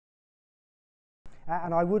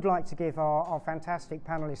And I would like to give our fantastic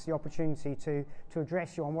panelists the opportunity to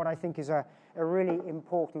address you on what I think is a really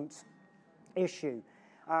important issue.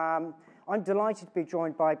 I'm delighted to be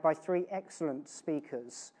joined by three excellent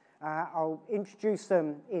speakers. I'll introduce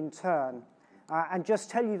them in turn and just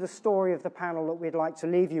tell you the story of the panel that we'd like to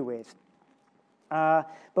leave you with.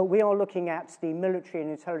 But we are looking at the military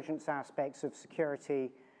and intelligence aspects of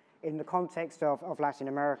security in the context of Latin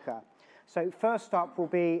America. So first up will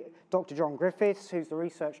be Dr. John Griffiths, who's the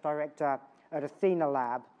research director at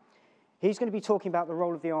AthenaLab. He's going to be talking about the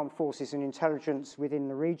role of the armed forces in intelligence within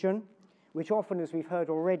the region, which often, as we've heard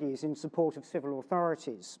already, is in support of civil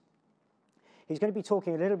authorities. He's going to be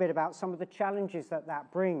talking a little bit about some of the challenges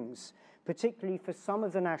that brings, particularly for some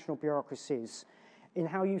of the national bureaucracies, in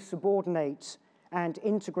how you subordinate and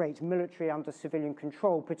integrate military under civilian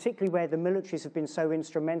control, particularly where the militaries have been so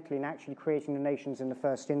instrumental in actually creating the nations in the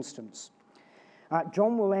first instance.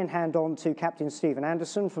 John will then hand on to Captain Stephen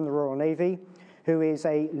Anderson from the Royal Navy, who is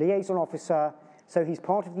a liaison officer. So he's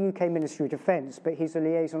part of the UK Ministry of Defence, but he's a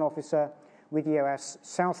liaison officer with the US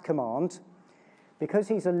South Command. Because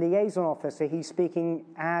he's a liaison officer, he's speaking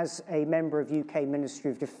as a member of UK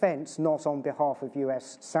Ministry of Defence, not on behalf of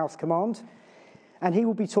US South Command. And he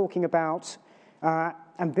will be talking about,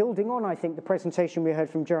 and building on, I think, the presentation we heard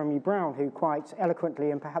from Jeremy Brown, who quite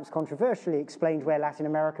eloquently and perhaps controversially explained where Latin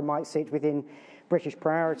America might sit within British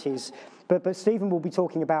priorities. But Stephen will be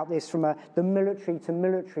talking about this from the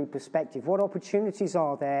military-to-military perspective. What opportunities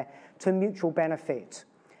are there to mutual benefit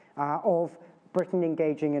of Britain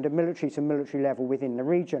engaging at a military-to-military level within the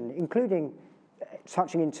region, including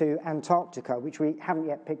touching into Antarctica, which we haven't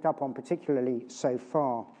yet picked up on particularly so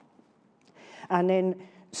far. And then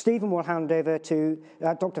Stephen will hand over to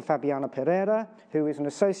Dr. Fabiana Pereira, who is an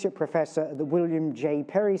associate professor at the William J.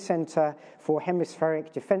 Perry Center for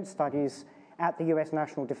Hemispheric Defense Studies at the US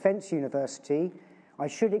National Defense University. I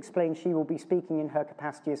should explain she will be speaking in her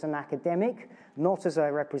capacity as an academic, not as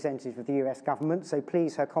a representative of the US government, so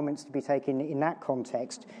please, her comments to be taken in that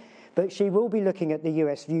context. But she will be looking at the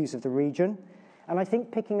US views of the region, and I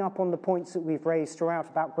think picking up on the points that we've raised throughout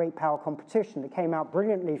about great power competition that came out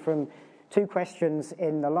brilliantly from two questions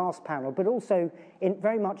in the last panel, but also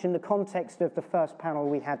very much in the context of the first panel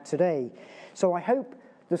we had today. So I hope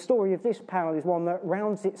the story of this panel is one that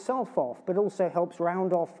rounds itself off, but also helps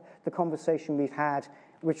round off the conversation we've had,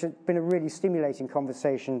 which has been a really stimulating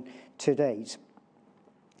conversation to date.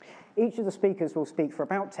 Each of the speakers will speak for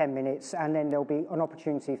about 10 minutes, and then there'll be an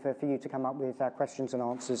opportunity for you to come up with questions and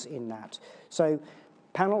answers in that. So,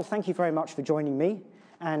 panel, thank you very much for joining me.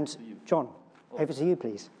 And John, over to you,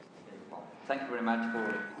 please. Thank you very much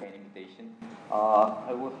for the invitation.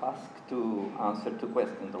 I will ask to answer two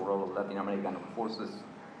questions: the role of Latin American forces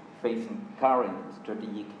facing current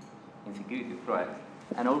strategic insecurity threats,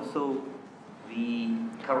 and also the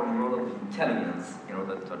current role of intelligence in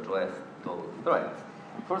order to address those threats.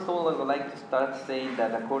 First of all, I would like to start saying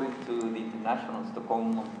that according to the International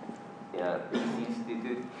Stockholm Peace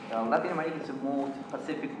Institute, Latin America is the most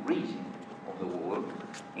Pacific region of the world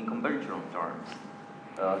in conventional terms,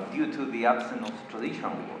 due to the absence of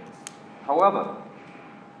traditional wars. However,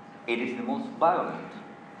 it is the most violent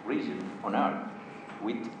region on Earth,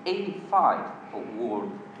 with 85% of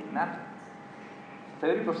war kidnapping,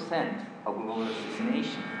 30% of global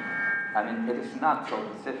assassination. I mean, it is not so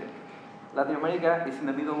Pacific. Latin America is in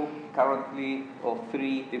the middle currently of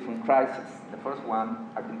three different crises. The first one,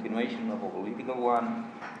 a continuation of a political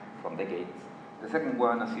one from decades. The second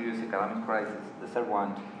one, a serious economic crisis. The third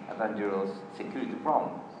one, a dangerous security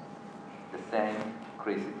problem. The same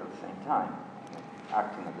crisis at the same time,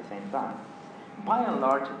 acting at the same time. By and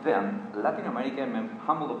large, then, Latin America, in my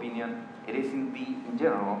humble opinion, it is in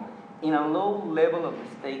general, in a low level of the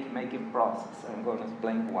state-making process. I'm going to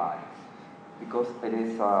explain why. Because it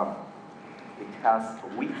has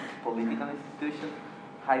weak political institutions,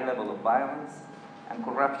 high level of violence and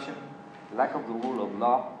corruption, lack of the rule of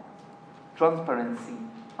law, transparency,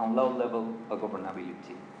 and low level of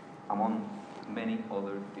governability, among many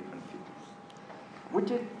other different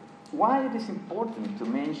features. Why it is important to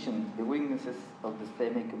mention the weaknesses of the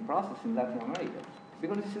state-making process in Latin America?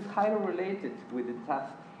 Because this is highly related with the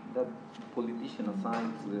task that politicians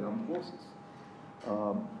assign to the armed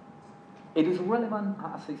forces. It is relevant,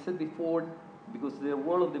 as I said before, because the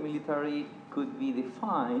role of the military could be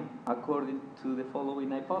defined according to the following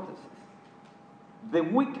hypothesis. The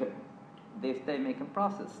weaker the state-making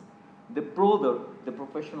process, the broader the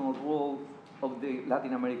professional role of the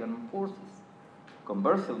Latin American forces.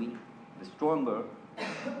 Conversely, the stronger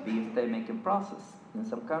the state-making process in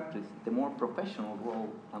some countries, the more professional role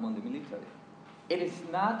among the military. It is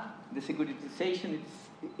not the securitization,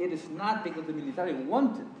 it is not because the military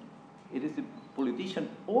wanted. It is the politician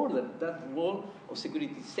ordered that role of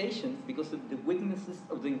securitization because of the weaknesses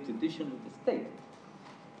of the institution of the state.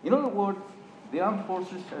 In other words, the armed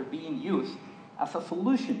forces are being used as a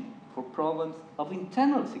solution for problems of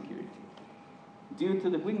internal security due to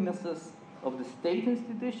the weaknesses of the state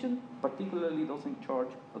institution, particularly those in charge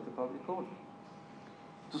of the public order.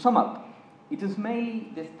 To sum up, it is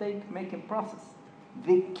mainly the state-making process,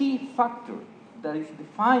 the key factor that is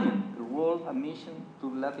defining the role and mission to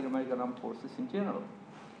Latin American armed forces in general.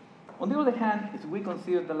 On the other hand, as we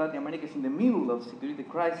consider that Latin America is in the middle of a security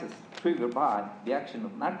crisis triggered by the action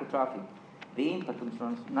of narco-traffic, the impact of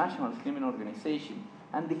transnational criminal organization,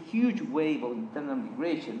 and the huge wave of internal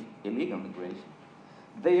migration, illegal migration,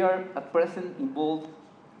 they are at present involved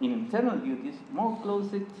in internal duties more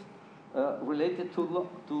closely related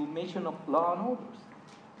to mission of law and orders.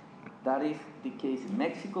 That is the case in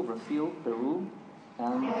Mexico, Brazil, Peru,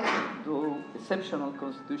 and though exceptional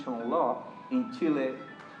constitutional law in Chile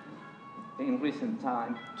in recent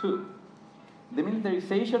time too. The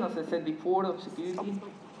militarization, as I said before, of security,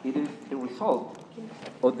 it is a result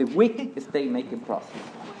of the weak state-making process.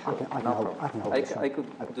 I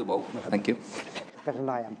could do both. Thank you. Better than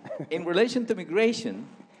I am. In relation to migration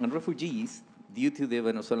and refugees, due to the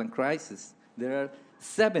Venezuelan crisis, there are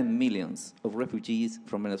 7 million of refugees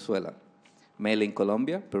from Venezuela, mainly in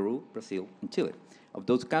Colombia, Peru, Brazil, and Chile. Of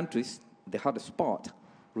those countries, the hottest spot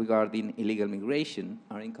regarding illegal migration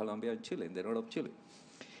are in Colombia and Chile, in the north of Chile.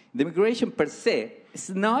 The migration per se is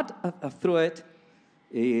not a threat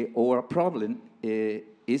or a problem,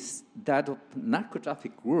 is that of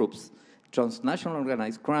narco-traffic groups, transnational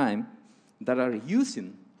organized crime, that are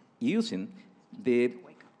using the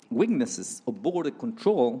weaknesses of border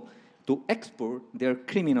control to export their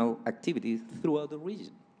criminal activities throughout the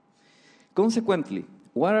region. Consequently,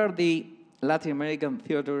 what are the Latin American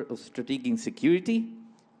theater of strategic insecurity?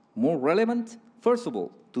 More relevant, first of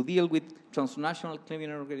all, to deal with transnational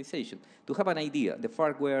criminal organizations. To have an idea, the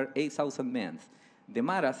FARC were 8,000 men. The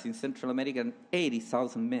Maras in Central America,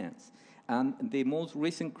 80,000 men. And the most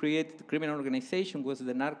recent created criminal organization was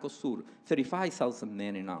the Narcosur, 35,000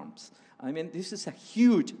 men in arms. I mean, this is a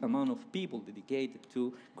huge amount of people dedicated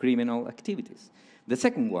to criminal activities. The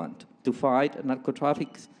second one, to fight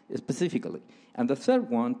narco-traffic specifically. And the third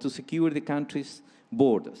one, to secure the country's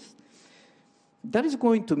borders. That is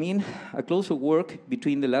going to mean a closer work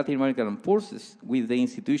between the Latin American forces with the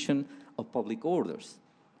institution of public orders,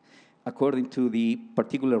 according to the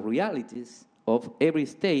particular realities of every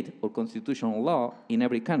state or constitutional law in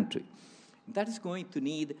every country. That is going to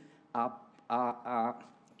need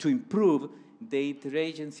to improve the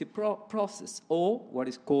interagency process, or what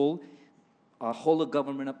is called a whole of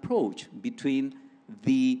government approach between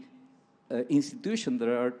the institutions that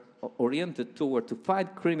are oriented toward to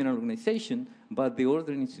fight criminal organization, but the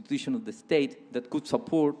other institution of the state that could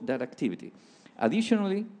support that activity.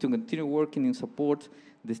 Additionally, to continue working in support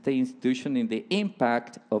the state institution in the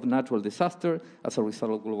impact of natural disaster as a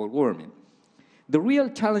result of global warming. The real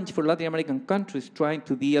challenge for Latin American countries trying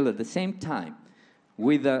to deal at the same time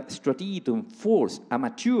with a strategy to enforce a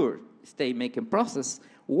mature state-making process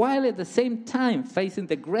while at the same time facing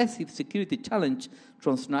the aggressive security challenge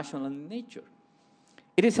transnational in nature.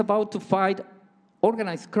 It is about to fight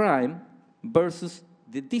organized crime versus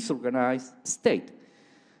the disorganized state.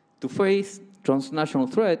 To face transnational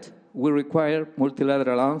threat, we require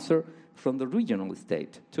multilateral answer from the regional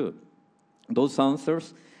state, too. Those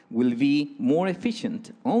answers will be more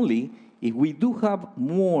efficient only if we do have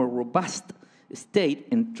more robust state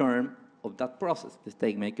in terms of that process, the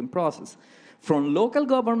state-making process, from local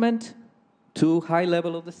government to high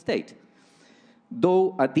level of the state.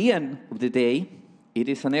 Though at the end of the day, it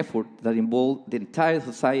is an effort that involves the entire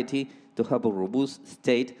society to have a robust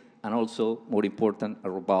state and also, more important, a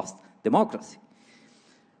robust democracy.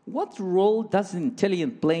 What role does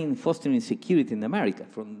intelligence play in fostering security in America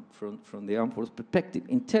from the armed force perspective?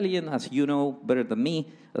 Intelligence, as you know better than me,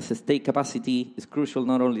 as a state capacity is crucial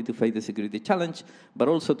not only to face the security challenge, but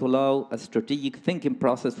also to allow a strategic thinking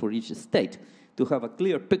process for each state to have a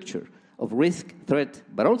clear picture of risk, threat,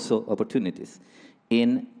 but also opportunities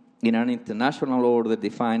in an international order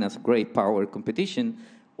defined as great power competition,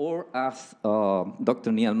 or as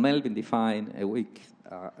Dr. Neil Melvin defined a week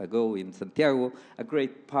ago in Santiago, a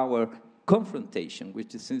great power confrontation,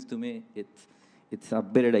 which it seems to me it's a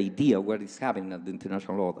better idea what is happening at the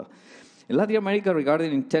international order. In Latin America,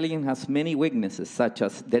 regarding intelligence, has many weaknesses, such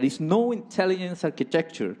as there is no intelligence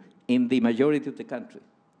architecture in the majority of the country.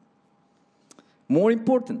 More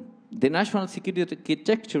important, the national security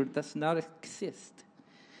architecture does not exist.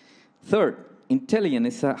 Third,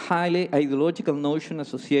 intelligence is a highly ideological notion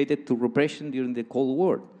associated to repression during the Cold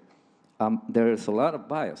War. There is a lot of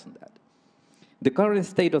bias in that. The current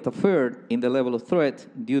state of affairs in the level of threat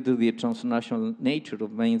due to the transnational nature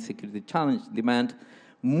of main security challenge demand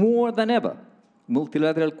more than ever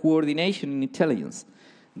multilateral coordination in intelligence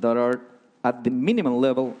that are at the minimum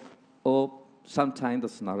level or sometimes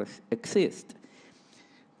does not exist.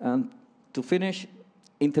 And to finish,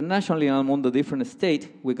 internationally among the different states,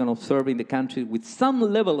 we can observe in the country with some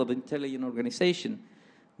level of intelligence organization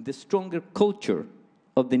the stronger culture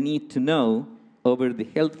of the need to know over the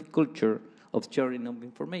healthy culture of sharing of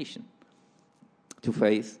information to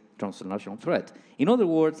face transnational threat. In other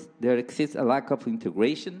words, there exists a lack of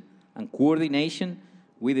integration and coordination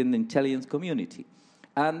within the intelligence community.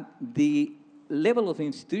 And the level of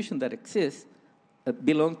institution that exists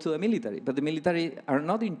belong to the military, but the military are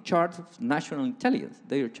not in charge of national intelligence.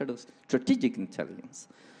 They are in charge of strategic intelligence.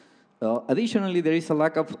 Additionally, there is a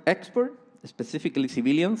lack of experts, specifically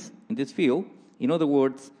civilians, in this field. In other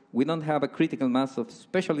words, we don't have a critical mass of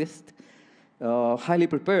specialists highly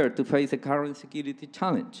prepared to face the current security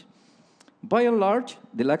challenge. By and large,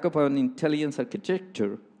 the lack of an intelligence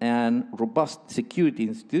architecture and robust security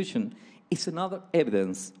institution is another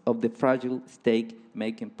evidence of the fragile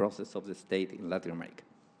stake-making process of the state in Latin America.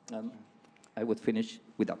 I would finish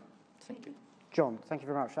with that. Thank you. John, thank you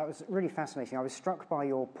very much. That was really fascinating. I was struck by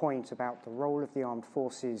your point about the role of the armed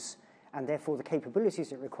forces and therefore the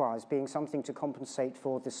capabilities it requires being something to compensate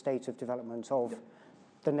for the state of development of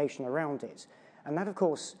the nation around it. And that, of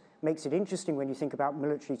course, makes it interesting when you think about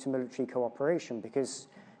military-to-military cooperation, because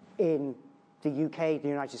in the UK, the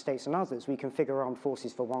United States, and others, we configure armed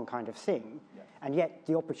forces for one kind of thing, and yet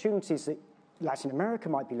the opportunities that Latin America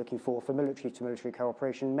might be looking for military-to-military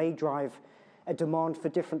cooperation may drive a demand for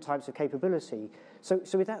different types of capability. So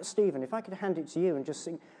with that, Stephen, if I could hand it to you and just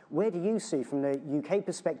see, where do you see, from the UK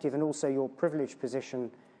perspective and also your privileged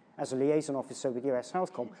position as a liaison officer with US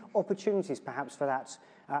Healthcom, opportunities perhaps for that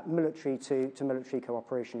military-to-military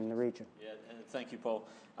cooperation in the region? Yeah, and thank you, Paul.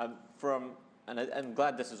 I'm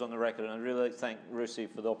glad this is on the record, and I really like to thank RUSI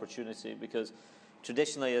for the opportunity, because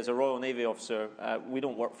traditionally, as a Royal Navy officer, we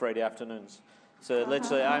don't work Friday afternoons. So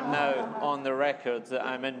literally, I'm now on the record that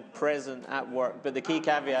I'm in present at work. But the key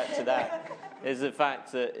caveat to that is the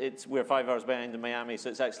fact that we're 5 hours behind in Miami, so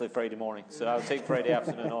it's actually Friday morning. So I'll take Friday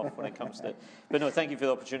afternoon off when it comes to it. But no, thank you for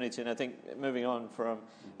the opportunity. And I think moving on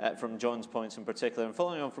from John's points in particular, and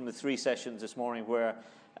following on from the 3 sessions this morning where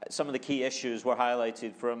some of the key issues were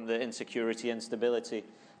highlighted, from the insecurity, instability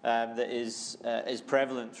that is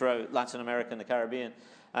prevalent throughout Latin America and the Caribbean.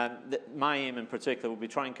 My aim in particular will be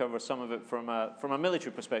try and cover some of it from a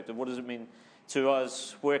military perspective. What does it mean to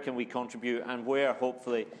us? Where can we contribute? And where,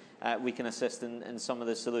 hopefully, we can assist in some of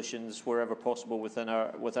the solutions wherever possible within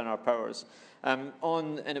our powers. And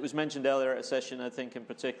it was mentioned earlier at a session, I think, in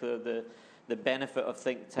particular, the benefit of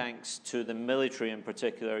think tanks to the military in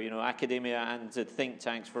particular. You know, academia and the think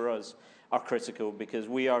tanks for us are critical, because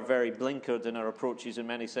we are very blinkered in our approaches in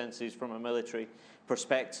many senses from a military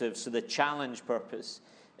perspective. So the challenge purpose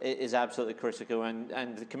is absolutely critical.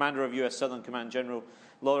 And the commander of US Southern Command, General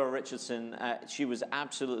Laura Richardson, she was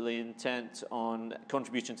absolutely intent on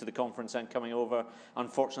contributing to the conference and coming over.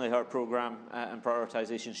 Unfortunately, her program and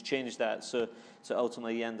prioritizations changed that, so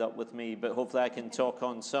ultimately you end up with me. But hopefully I can talk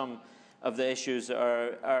on some of the issues that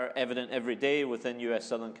are evident every day within US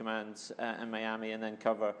Southern Command in Miami, and then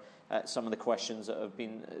cover some of the questions that have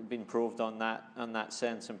been probed on that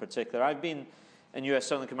sense in particular. I've been in US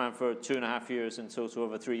Southern Command for 2.5 years in total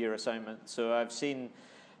of a 3-year assignment. So I've seen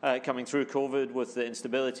coming through COVID with the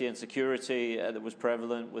instability and security that was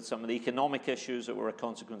prevalent, with some of the economic issues that were a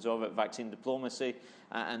consequence of it, vaccine diplomacy,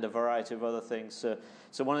 and a variety of other things.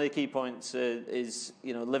 So one of the key points is,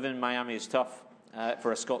 you know, living in Miami is tough.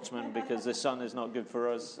 For a Scotsman, because the sun is not good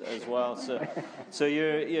for us as well. So it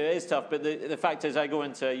is tough. But the fact is, I go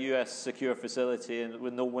into a US secure facility and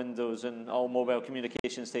with no windows and all mobile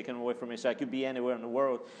communications taken away from me, so I could be anywhere in the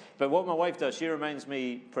world. But what my wife does, she reminds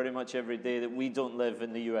me pretty much every day that we don't live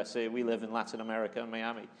in the USA, we live in Latin America and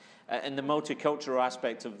Miami. And the multicultural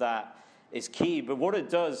aspect of that is key. But what it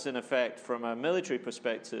does, in effect, from a military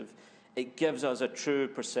perspective, it gives us a true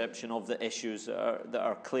perception of the issues that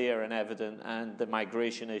are clear and evident, and the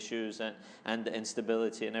migration issues and the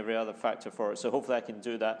instability and every other factor for it. So hopefully I can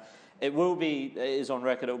do that. It is on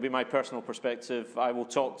record, it will be my personal perspective. I will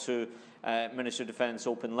talk to Ministry of Defence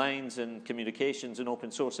open lines and communications and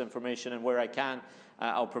open source information, and where I can,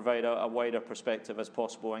 I'll provide a wider perspective as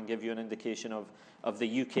possible and give you an indication of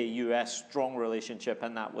the UK-US strong relationship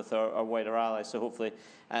and that with our wider allies. So hopefully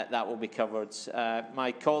that will be covered.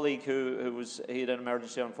 My colleague he had an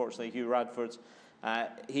emergency, unfortunately, Hugh Radford,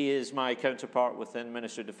 he is my counterpart within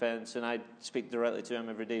Ministry of Defence, and I speak directly to him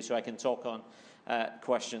every day, so I can talk on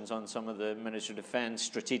questions on some of the Ministry of Defence,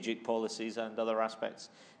 strategic policies and other aspects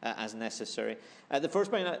as necessary. The first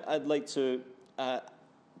point I'd like to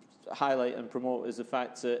highlight and promote is the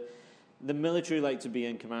fact that the military like to be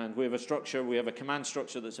in command. We have a structure, we have a command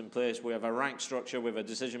structure that's in place, we have a rank structure, we have a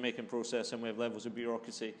decision-making process, and we have levels of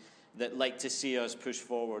bureaucracy that like to see us push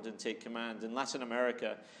forward and take command. In Latin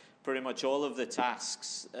America, pretty much all of the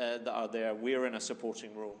tasks that are there, we're in a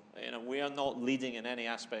supporting role. We are not leading in any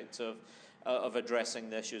aspect of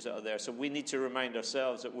addressing the issues that are there. So we need to remind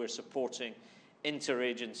ourselves that we're supporting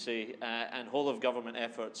interagency and whole-of-government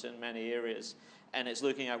efforts in many areas. And it's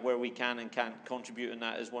looking at where we can and can't contribute, and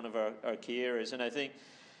that is one of our key areas. And I think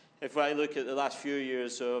if I look at the last few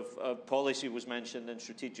years of policy was mentioned and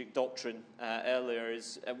strategic doctrine earlier,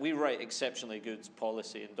 we write exceptionally good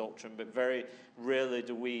policy and doctrine, but very rarely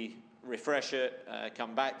do we refresh it,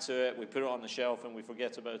 come back to it, we put it on the shelf and we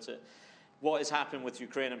forget about it. What has happened with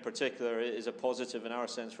Ukraine in particular is a positive in our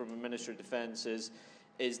sense from the Ministry of Defence is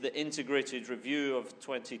the integrated review of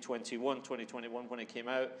 2021 when it came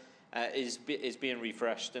out, is being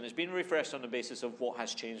refreshed, and it's been refreshed on the basis of what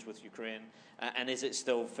has changed with Ukraine, and is it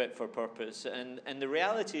still fit for purpose? And the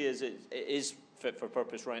reality is it is fit for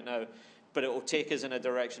purpose right now, but it will take us in a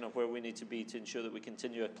direction of where we need to be to ensure that we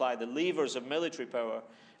continue to apply the levers of military power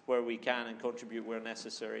where we can and contribute where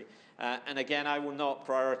necessary. And again, I will not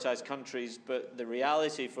prioritize countries, but the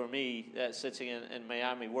reality for me, sitting in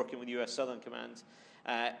Miami, working with US Southern Command,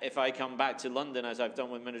 if I come back to London, as I've done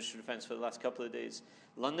with Ministry of Defence for the last couple of days,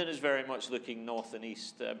 London is very much looking north and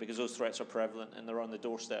east because those threats are prevalent and they're on the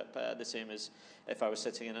doorstep, the same as if I was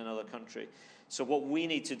sitting in another country. So what we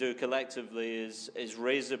need to do collectively is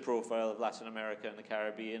raise the profile of Latin America and the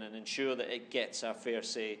Caribbean and ensure that it gets a fair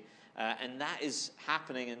say. And that is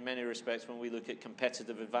happening in many respects when we look at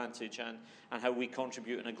competitive advantage and how we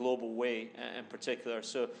contribute in a global way in particular.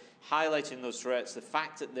 So highlighting those threats, the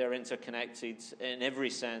fact that they're interconnected in every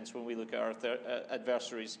sense when we look at our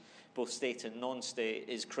adversaries, both state and non-state,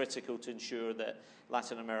 is critical to ensure that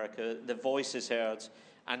Latin America, the voice is heard,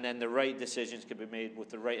 and then the right decisions can be made with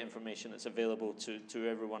the right information that's available to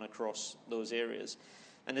everyone across those areas.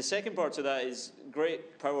 And the second part to that is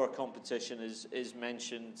great power competition is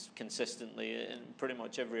mentioned consistently in pretty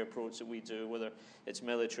much every approach that we do, whether it's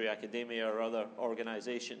military, academia, or other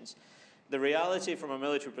organizations. The reality from a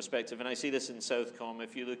military perspective, and I see this in Southcom,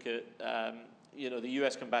 if you look at the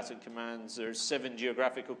US combatant commands, there's 7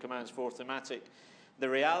 geographical commands, 4 thematic. The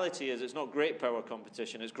reality is it's not great power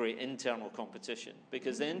competition, it's great internal competition,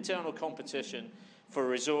 because the internal competition for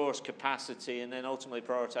resource, capacity, and then ultimately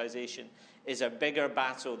prioritization is a bigger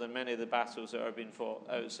battle than many of the battles that are being fought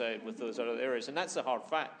outside with those other areas. And that's the hard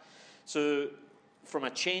fact. So from a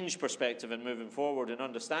change perspective and moving forward and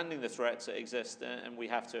understanding the threats that exist and we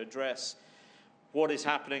have to address, what is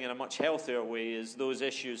happening in a much healthier way is those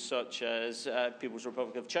issues such as People's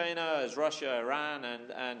Republic of China, as Russia, Iran,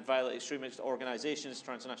 and violent extremist organizations,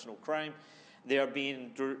 transnational crime, they are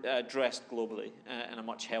being addressed globally in a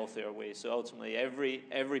much healthier way. So ultimately,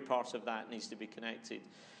 every part of that needs to be connected.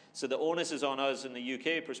 So the onus is on us in the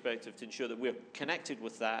UK perspective to ensure that we're connected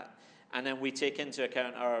with that, and then we take into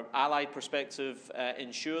account our allied perspective,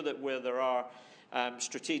 ensure that where there are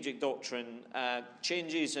strategic doctrine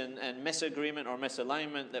changes and misagreement or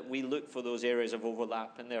misalignment, that we look for those areas of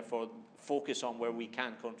overlap and therefore focus on where we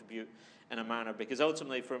can contribute in a manner. Because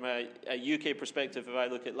ultimately, from a UK perspective, if I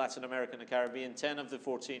look at Latin America and the Caribbean, 10 of the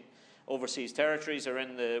 14 overseas territories are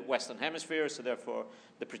in the Western Hemisphere, so therefore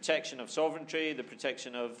the protection of sovereignty, the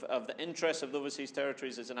protection of the interests of the overseas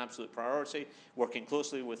territories is an absolute priority, working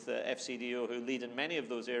closely with the FCDO who lead in many of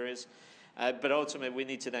those areas. But ultimately, we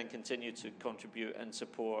need to then continue to contribute and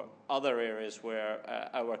support other areas where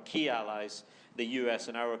our key allies, the US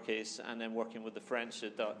in our case, and then working with the French, the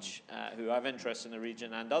Dutch, who have interests in the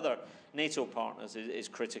region, and other NATO partners is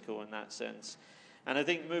critical in that sense. And I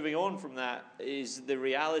think moving on from that is the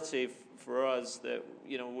reality for us that,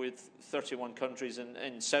 with 31 countries in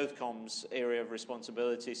Southcom's area of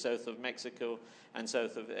responsibility, south of Mexico and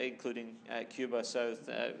south of, including Cuba, south,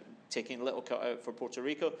 taking a little cut out for Puerto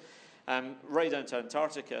Rico, right down to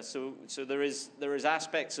Antarctica. So there is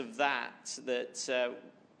aspects of that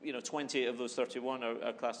 28 of those 31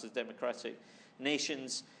 are classed as democratic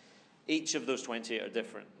nations. Each of those 28 are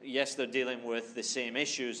different. Yes, they're dealing with the same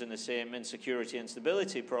issues and the same insecurity and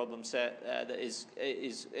stability problem set that is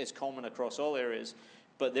common across all areas,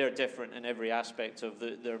 but they're different in every aspect of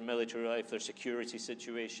their military life, their security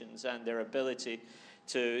situations, and their ability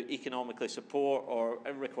to economically support or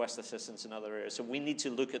request assistance in other areas. So we need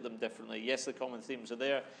to look at them differently. Yes, the common themes are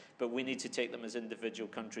there, but we need to take them as individual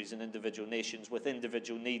countries and individual nations with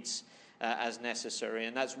individual needs as necessary.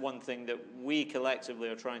 And that's one thing that we collectively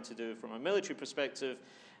are trying to do from a military perspective.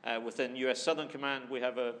 Within US Southern Command, we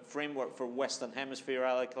have a framework for Western Hemisphere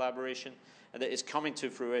allied collaboration that is coming to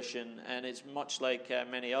fruition, and it's much like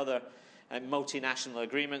many other multinational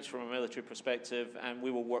agreements from a military perspective, and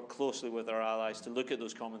we will work closely with our allies to look at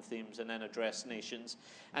those common themes and then address nations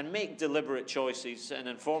and make deliberate choices and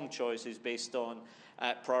informed choices based on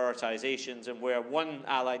prioritizations, and where one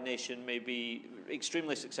allied nation may be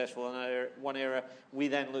extremely successful in one area, we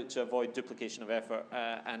then look to avoid duplication of effort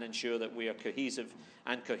and ensure that we are cohesive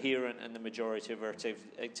and coherent in the majority of our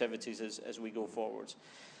activities as we go forwards.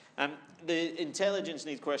 The intelligence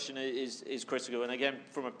need question is critical, and again,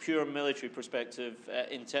 from a pure military perspective,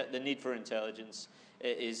 the need for intelligence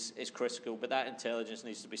is critical, but that intelligence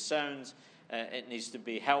needs to be sound, it needs to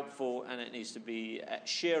be helpful, and it needs to be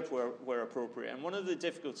shared where appropriate. And one of the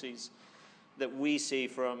difficulties that we see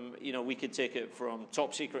from, we could take it from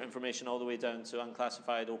top secret information all the way down to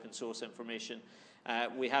unclassified open source information.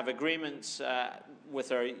 We have agreements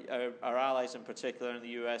with our allies in particular in the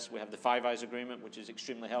US. We have the Five Eyes Agreement, which is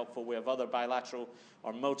extremely helpful. We have other bilateral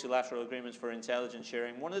or multilateral agreements for intelligence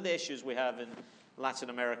sharing. One of the issues we have in Latin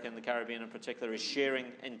America and the Caribbean in particular is sharing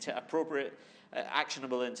appropriate,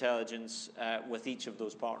 actionable intelligence with each of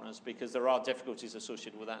those partners, because there are difficulties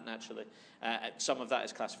associated with that naturally. Some of that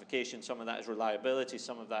is classification, some of that is reliability,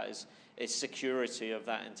 some of that is security of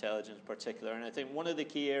that intelligence in particular. And I think one of the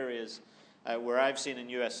key areas where I've seen in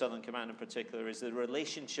US Southern Command in particular is the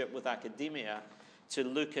relationship with academia to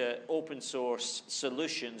look at open source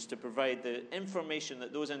solutions to provide the information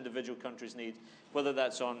that those individual countries need, whether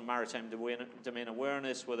that's on maritime domain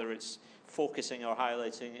awareness, whether it's focusing or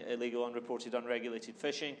highlighting illegal, unreported, unregulated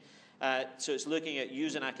fishing. So it's looking at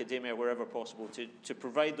using academia wherever possible to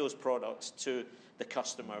provide those products to the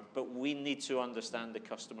customer, but we need to understand the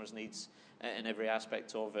customer's needs in every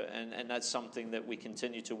aspect of it, and that's something that we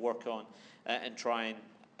continue to work on and try and,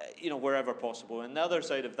 wherever possible. And the other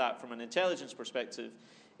side of that, from an intelligence perspective,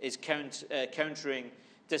 is countering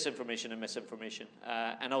disinformation and misinformation,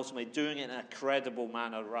 and ultimately doing it in a credible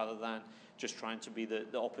manner rather than just trying to be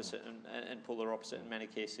the opposite and polar opposite in many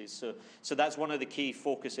cases. So that's one of the key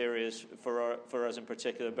focus areas for us in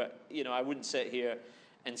particular. But I wouldn't sit here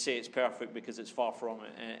and say it's perfect, because it's far from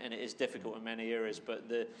it, and it is difficult in many areas. But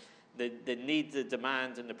the need, the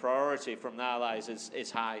demand, and the priority from the allies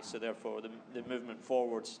is high. So therefore, the movement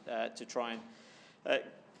forwards to try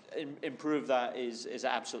and improve that is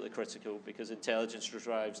absolutely critical, because intelligence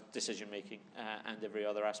drives decision making and every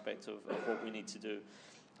other aspect of what we need to do.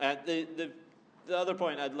 The other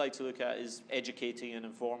point I'd like to look at is educating and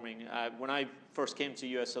informing. When I first came to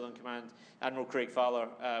US Southern Command, Admiral Craig Fowler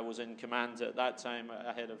was in command at that time,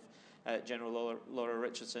 ahead of General Laura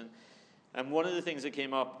Richardson. And one of the things that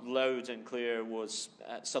came up loud and clear was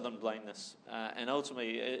southern blindness. And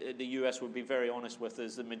ultimately, the US would be very honest with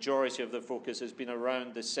us, the majority of the focus has been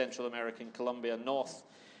around the Central American, Colombia, North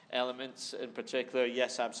elements in particular.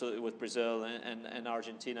 Yes, absolutely, with Brazil and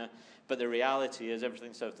Argentina. But the reality is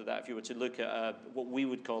everything south of that, if you were to look at what we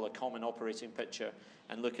would call a common operating picture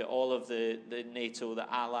and look at all of the NATO,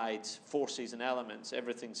 the allied forces and elements,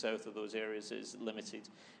 everything south of those areas is limited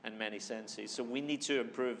in many senses. So we need to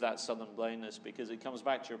improve that southern blindness, because it comes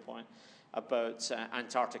back to your point about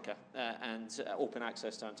Antarctica and open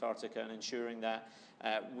access to Antarctica, and ensuring that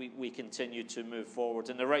we continue to move forward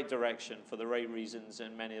in the right direction for the right reasons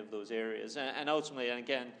in many of those areas. And ultimately, and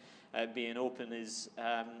again, being open is,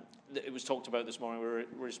 it was talked about this morning with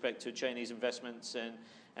respect to Chinese investments in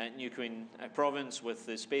New Queen Province with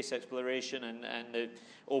the space exploration and the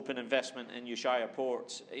open investment in Ushuaia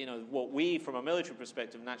Port. What we, from a military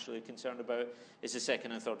perspective, naturally are concerned about is the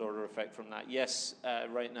second and third order effect from that. Yes,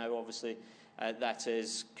 right now, obviously, that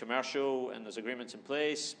is commercial and there's agreements in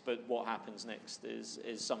place, but what happens next is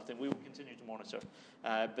something we will continue to monitor.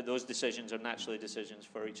 But those decisions are naturally decisions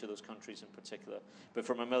for each of those countries in particular. But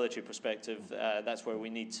from a military perspective, that's where we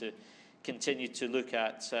need to continue to look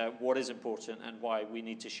at what is important and why we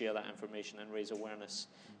need to share that information and raise awareness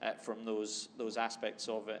from those aspects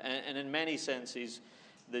of it. And in many senses,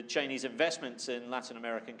 the Chinese investments in Latin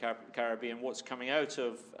American Caribbean, what's coming out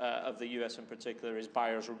of the US in particular is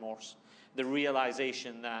buyer's remorse. The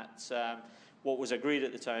realization that what was agreed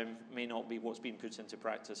at the time may not be what's been put into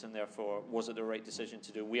practice, and therefore, was it the right decision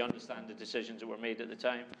to do? We understand the decisions that were made at the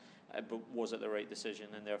time, but was it the right decision?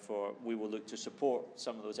 And therefore, we will look to support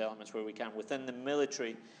some of those elements where we can within the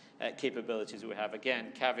military capabilities that we have.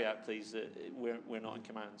 Again, caveat, please, that we're not in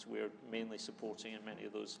commands. We're mainly supporting in many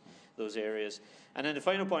of those areas. And then the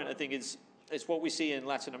final point, I think, is it's what we see in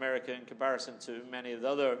Latin America in comparison to many of the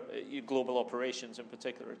other global operations in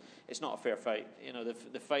particular. It's not a fair fight. You know,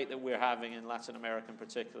 the fight that we're having in Latin America in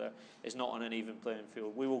particular is not on an even playing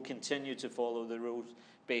field. We will continue to follow the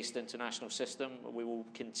rules-based international system. We will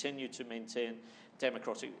continue to maintain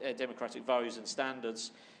democratic values and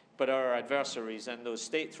standards, but our adversaries and those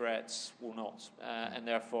state threats will not. And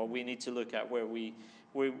therefore, we need to look at where we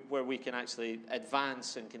can actually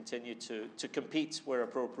advance and continue to compete where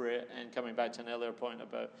appropriate. And coming back to an earlier point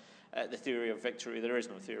about the theory of victory, there is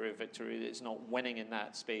no theory of victory. It's not winning in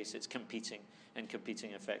that space. It's competing and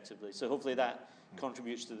competing effectively. So hopefully that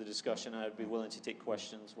contributes to the discussion. I'd be willing to take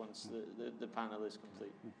questions once the panel is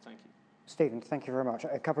complete. Thank you. Stephen, thank you very much.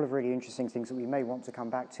 A couple of really interesting things that we may want to come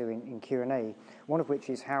back to in Q&A, one of which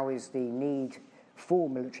is how is the need for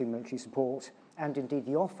military support and indeed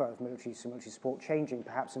the offer of military support changing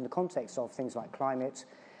perhaps in the context of things like climate,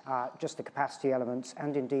 just the capacity elements,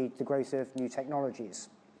 and indeed the growth of new technologies.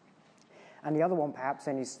 And the other one perhaps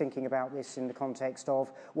then is thinking about this in the context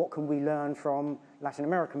of what can we learn from Latin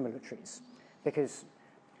American militaries? Because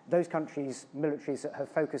those countries' militaries that have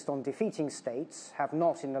focused on defeating states have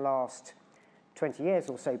not in the last 20 years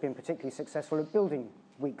or so been particularly successful at building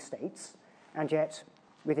weak states, and yet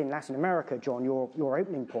within Latin America, John, your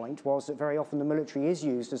opening point was that very often the military is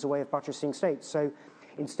used as a way of buttressing states. So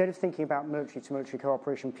instead of thinking about military-to-military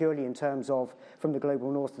cooperation purely in terms of from the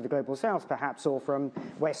global north to the global south, perhaps, or from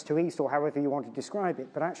west to east, or however you want to describe it,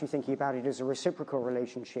 but actually thinking about it as a reciprocal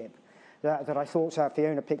relationship that I thought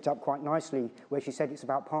Fiona picked up quite nicely, where she said it's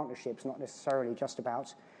about partnerships, not necessarily just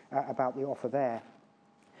about the offer there.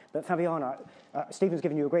 But Fabiana, Stephen's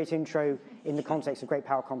given you a great intro in the context of great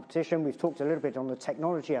power competition. We've talked a little bit on the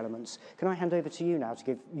technology elements. Can I hand over to you now to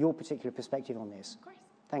give your particular perspective on this? Of course.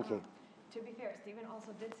 Thank you. To be fair, Stephen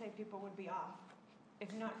also did say people would be off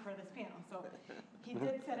if not for this panel. So he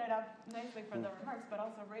did set it up nicely for the remarks, but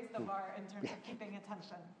also raised the bar in terms of keeping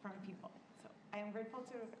attention from people. So I am grateful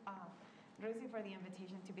to RUSI for the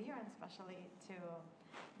invitation to be here, and especially to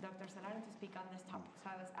Dr. Solano to speak on this topic. So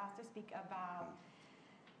I was asked to speak about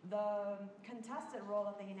the contested role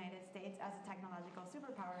of the United States as a technological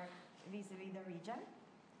superpower vis-a-vis the region.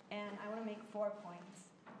 And I want to make 4 points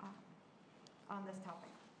on this topic.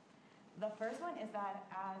 The first one is that,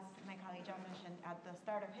 as my colleague John mentioned at the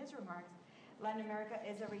start of his remarks, Latin America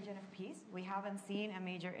is a region of peace. We haven't seen a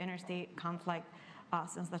major interstate conflict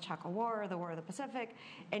since the Chaco War or the War of the Pacific.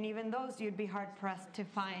 And even those, you'd be hard-pressed to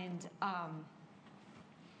find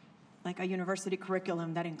like a university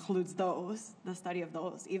curriculum that includes those, the study of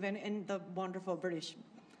those. Even in the wonderful British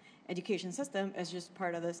education system, as just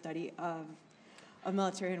part of the study of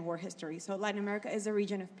military and war history. So Latin America is a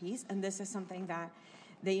region of peace, and this is something that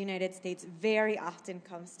the United States very often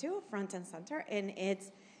comes to front and center in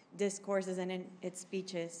its discourses and in its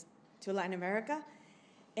speeches to Latin America.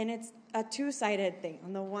 And it's a two-sided thing.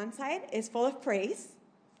 On the one side, it's full of praise.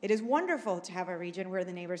 It is wonderful to have a region where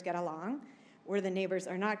the neighbors get along, where the neighbors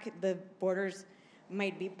are not, the borders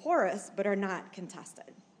might be porous, but are not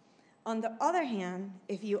contested. On the other hand,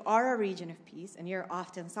 if you are a region of peace, and you're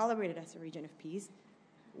often celebrated as a region of peace,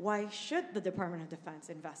 why should the Department of Defense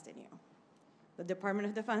invest in you? The Department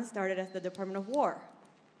of Defense started as the Department of War.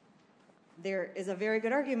 There is a very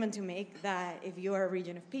good argument to make that if you are a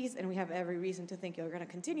region of peace, and we have every reason to think you're going to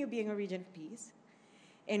continue being a region of peace,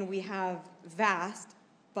 and we have vast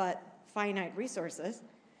but finite resources,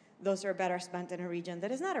 those are better spent in a region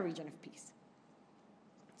that is not a region of peace.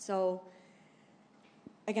 So,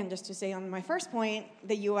 again, just to say on my first point,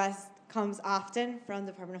 the U.S. comes often from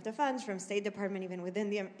the Department of Defense, from State Department, even within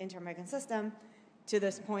the Inter-American system, to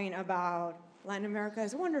this point about Latin America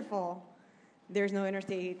is wonderful. There's no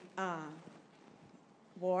interstate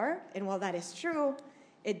war, and while that is true,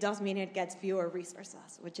 it does mean it gets fewer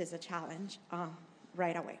resources, which is a challenge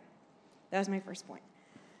right away. That was my first point.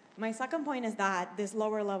 My second point is that this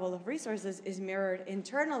lower level of resources is mirrored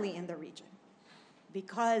internally in the region.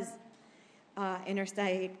 Because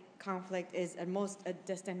interstate conflict is at most a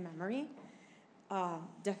distant memory,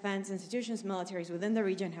 defense institutions, militaries within the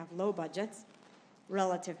region have low budgets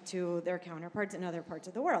relative to their counterparts in other parts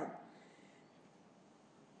of the world.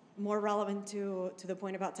 More relevant to the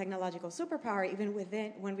point about technological superpower, even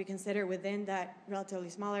within, when we consider within that relatively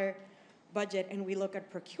smaller budget and we look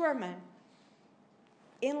at procurement,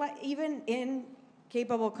 even in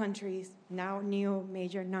capable countries, now new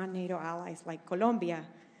major non-NATO allies like Colombia,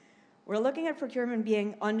 we're looking at procurement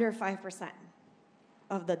being under 5%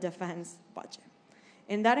 of the defense budget.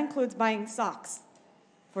 And that includes buying socks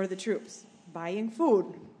for the troops, buying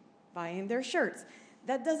food, buying their shirts.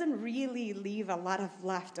 That doesn't really leave a lot of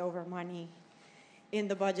leftover money in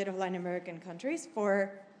the budget of Latin American countries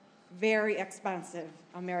for very expensive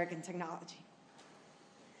American technology.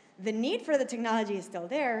 The need for the technology is still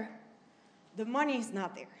there. The money is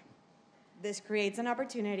not there. This creates an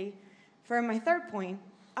opportunity for my third point,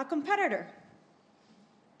 a competitor,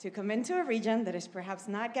 to come into a region that is perhaps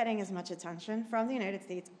not getting as much attention from the United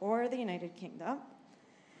States or the United Kingdom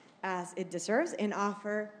as it deserves and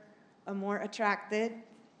offer a more attractive,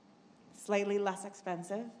 slightly less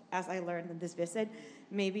expensive, as I learned in this visit,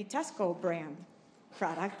 maybe Tesco brand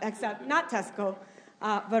product, except not Tesco,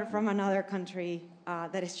 but from another country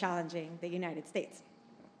that is challenging the United States.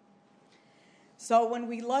 So when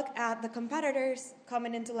we look at the competitors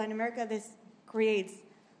coming into Latin America, this creates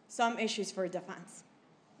some issues for defense.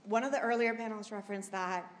 One of the earlier panels referenced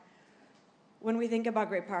that when we think about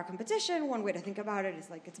great power competition, one way to think about it is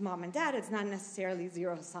like it's mom and dad. It's not necessarily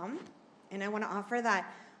zero sum. And I want to offer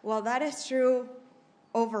that while that is true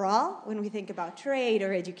overall, when we think about trade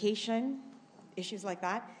or education, issues like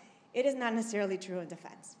that, it is not necessarily true in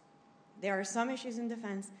defense. There are some issues in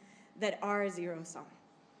defense that are zero sum.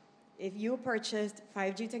 If you purchased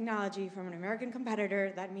 5G technology from an American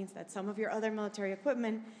competitor, that means that some of your other military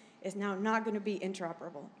equipment is now not going to be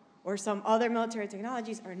interoperable, or some other military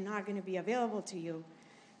technologies are not going to be available to you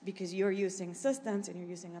because you're using systems and you're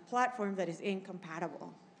using a platform that is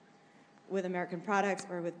incompatible with American products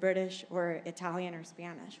or with British or Italian or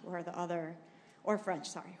Spanish or French,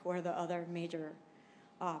 who are the other major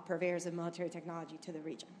purveyors of military technology to the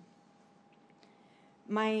region.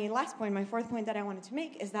 My last point, my fourth point that I wanted to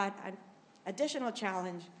make is that an additional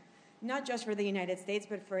challenge, not just for the United States,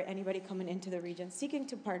 but for anybody coming into the region seeking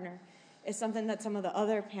to partner, is something that some of the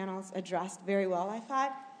other panels addressed very well, I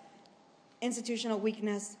thought, institutional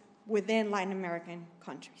weakness within Latin American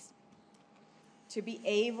countries. To be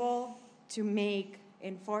able to make,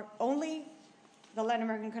 only the Latin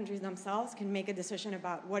American countries themselves can make a decision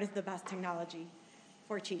about what is the best technology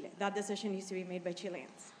for Chile. That decision needs to be made by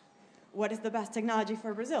Chileans. What is the best technology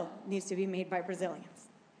for Brazil? Needs to be made by Brazilians.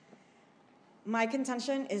 My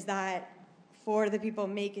contention is that for the people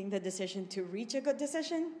making the decision to reach a good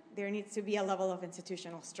decision, there needs to be a level of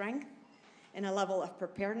institutional strength and a level of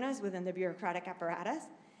preparedness within the bureaucratic apparatus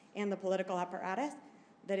and the political apparatus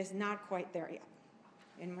that is not quite there yet.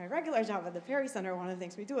 In my regular job at the Perry Center, one of the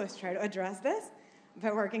things we do is try to address this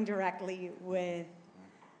by working directly with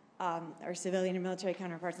our civilian and military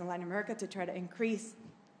counterparts in Latin America to try to increase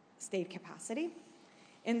state capacity.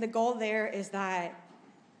 And the goal there is that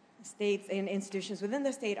states and institutions within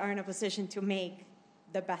the state are in a position to make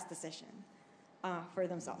the best decision for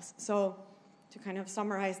themselves. So to kind of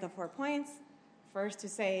summarize the 4 points, first to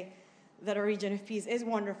say that a region of peace is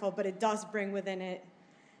wonderful, but it does bring within it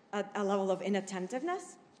a level of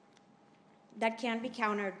inattentiveness that can be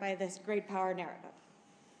countered by this great power narrative.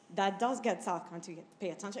 That does get Southcon to pay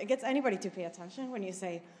attention. It gets anybody to pay attention when you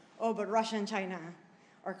say, oh, but Russia and China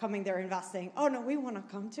are coming there investing. Oh, no, we want to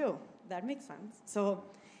come too. That makes sense. So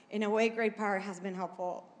in a way, great power has been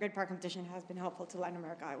helpful. Great power competition has been helpful to Latin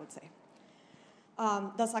America, I would say.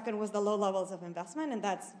 The second was the low levels of investment, and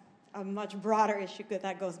that's a much broader issue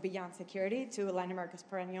that goes beyond security to Latin America's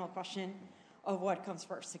perennial question of what comes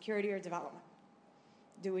first, security or development.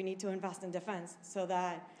 Do we need to invest in defense so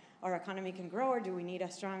that our economy can grow, or do we need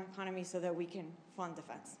a strong economy so that we can fund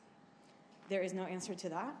defense? There is no answer to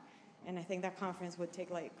that, and I think that conference would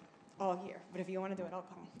take like all year, but if you want to do it, I'll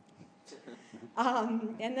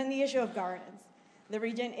come. And then the issue of governance. The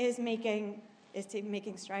region is making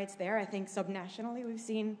strides there. I think subnationally we've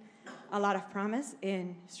seen a lot of promise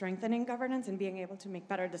in strengthening governance and being able to make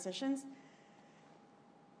better decisions.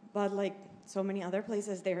 But like so many other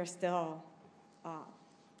places, there are still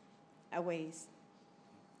a ways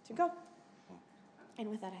to go. And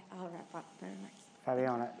with that, I'll wrap up very much.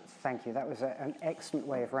 Fabiana, thank you. That was an excellent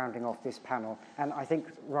way of rounding off this panel. And I think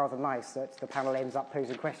rather nice that the panel ends up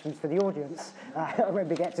posing questions to the audience when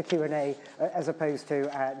we get to Q&A as opposed to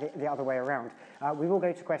the other way around. We will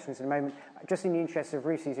go to questions in a moment. Just in the interest of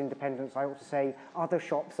RUSI's independence, I ought to say other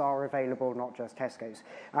shops are available, not just Tesco's.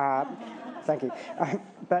 Thank you.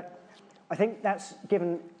 But I think that's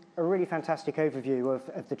given a really fantastic overview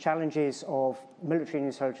of the challenges of military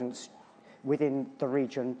and intelligence within the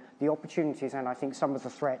region, the opportunities, and I think some of the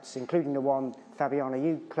threats, including the one, Fabiana,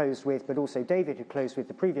 you closed with, but also David, who closed with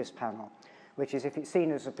the previous panel, which is if it's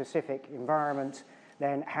seen as a Pacific environment,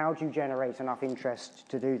 then how do you generate enough interest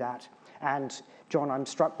to do that? And John, I'm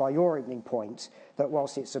struck by your opening point that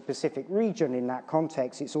whilst it's a Pacific region in that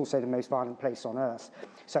context, it's also the most violent place on Earth.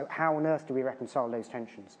 So how on earth do we reconcile those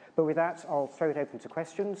tensions? But with that, I'll throw it open to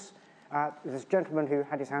questions. There's a gentleman who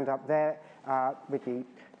had his hand up there with the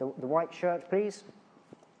white shirt, please.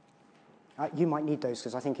 You might need those,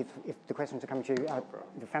 because I think if the questions are coming to you,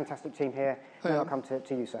 the fantastic team here, then I'll come to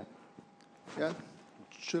you, sir. Yeah.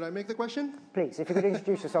 Should I make the question? Please, if you could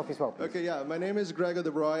introduce yourself as well, please. Okay, yeah. My name is Gregor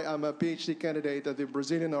De Broy. I'm a PhD candidate at the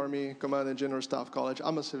Brazilian Army Command and General Staff College.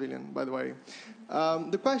 I'm a civilian, by the way.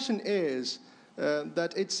 The question is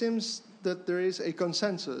that it seems that there is a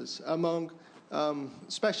consensus among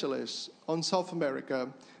specialists on South America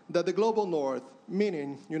that the global north,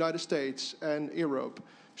 meaning United States and Europe,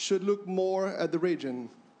 should look more at the region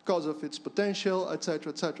because of its potential,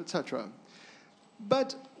 etc., etc., etc.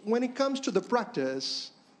 But when it comes to the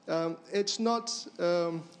practice, it's not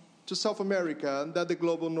to South America that the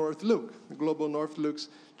global north look. The global north looks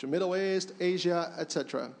to Middle East, Asia,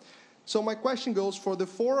 etc. So my question goes for the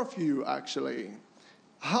four of you, actually.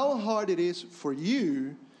 How hard it is for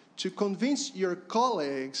you to convince your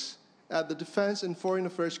colleagues at the defense and foreign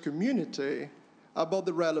affairs community about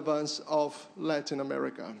the relevance of Latin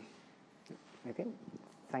America? Okay,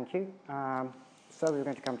 thank you. So we're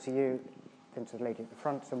going to come to you, then to the lady at the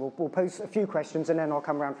front. So we'll pose a few questions, and then I'll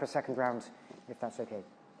come around for a second round, if that's okay.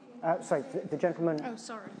 Sorry, the gentleman. Oh,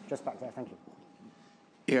 sorry. Just back there, thank you.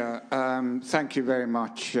 Yeah, thank you very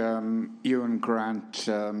much. Ewan Grant,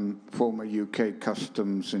 former UK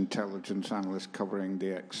Customs Intelligence Analyst covering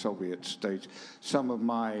the ex-Soviet states. Some of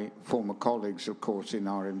my former colleagues, of course, in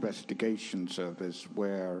our investigation service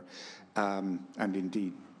were, and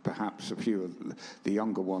indeed perhaps a few of the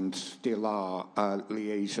younger ones still are,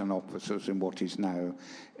 liaison officers in what is now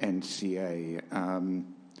NCA.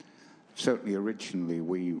 Certainly originally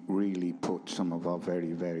we really put some of our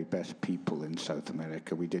very, very best people in South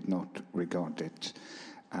America. We did not regard it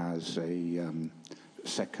as a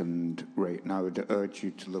second rate. And I would urge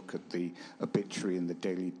you to look at the obituary in the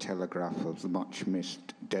Daily Telegraph of the much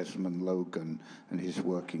missed Desmond Logan and his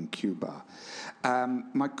work in Cuba.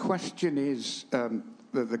 My question is,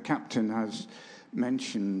 the captain has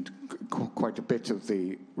mentioned quite a bit of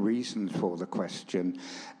the reasons for the question.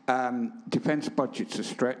 Defence budgets are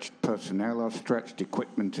stretched, personnel are stretched,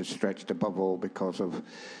 equipment is stretched, above all because of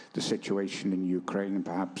the situation in Ukraine and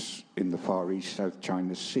perhaps in the Far East, South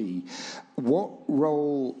China Sea. What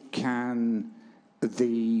role can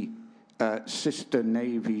the sister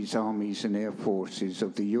navies, armies and air forces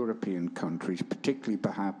of the European countries, particularly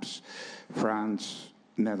perhaps France,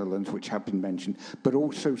 Netherlands, which have been mentioned, but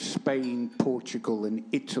also Spain, Portugal and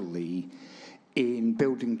Italy, in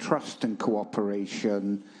building trust and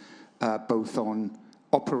cooperation, both on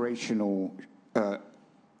operational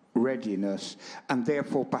readiness and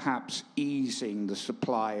therefore perhaps easing the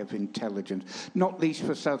supply of intelligence, not least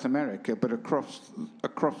for South America, but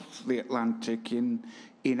across the Atlantic in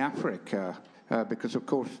Africa, because of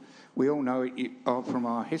course we all know from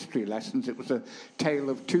our history lessons it was a tale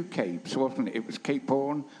of two capes, wasn't it? It was Cape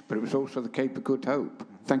Horn, but it was also the Cape of Good Hope.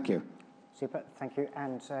 Thank you. Super, thank you.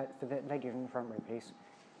 And for the lady in the front row, please.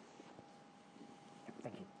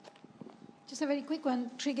 Thank you. Just a very quick one,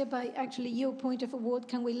 triggered by actually your point of what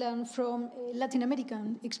can we learn from Latin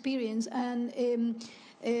American experience and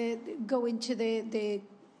go into the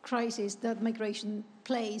crisis that migration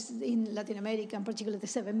plays in Latin America, and particularly the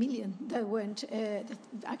 7 million that went, that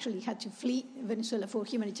actually had to flee Venezuela for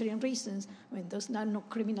humanitarian reasons. I mean, those are not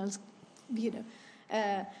criminals,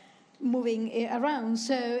 moving around.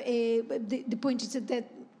 So the point is that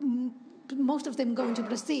most of them going to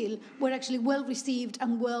Brazil were actually well received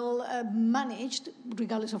and well managed,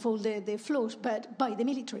 regardless of all the flaws, but by the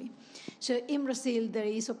military. So in Brazil, there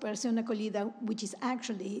is Operación Acolhida, which is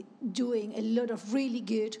actually doing a lot of really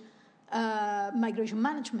good migration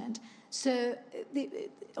management. So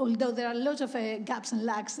although there are a lot of gaps and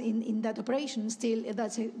lacks in that operation, still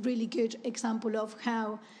that's a really good example of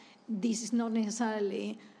how this is not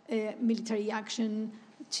necessarily military action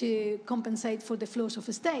to compensate for the flaws of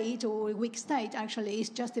a state or a weak state. Actually, it's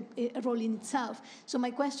just a role in itself. So my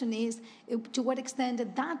question is, to what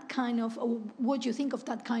extent that kind of, or what do you think of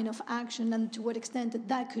that kind of action, and to what extent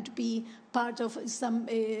that could be part of some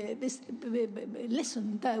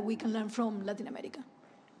lesson that we can learn from Latin America?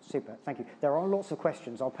 Super, thank you. There are lots of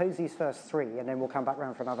questions. I'll pose these first three, and then we'll come back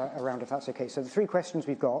round for another round if that's okay. So the three questions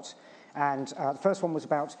we've got, and the first one was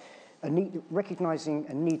about recognising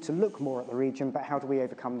a need to look more at the region, but how do we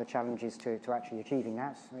overcome the challenges to actually achieving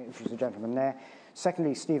that, which is the gentleman there.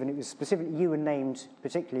 Secondly, Stephen, it was specifically you and named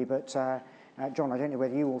particularly, but John, I don't know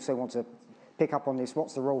whether you also want to pick up on this,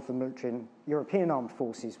 what's the role for military and European armed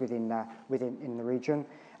forces within the region?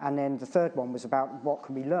 And then the third one was about what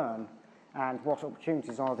can we learn and what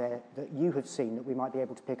opportunities are there that you have seen that we might be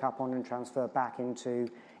able to pick up on and transfer back into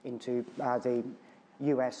the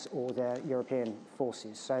US or the European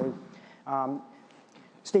forces. So,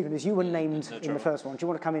 Stephen, as you were named in the first one, do you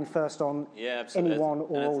want to come in first on any one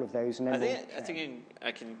or all of those? And then I think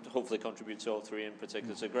I can hopefully contribute to all three in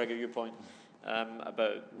particular. So, Gregor, your point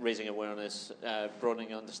about raising awareness,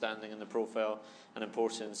 broadening understanding and the profile and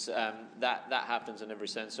importance, that happens in every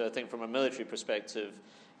sense. So I think from a military perspective,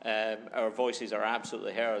 our voices are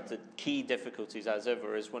absolutely heard. The key difficulties, as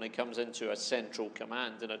ever, is when it comes into a central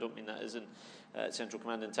command, and I don't mean that as in central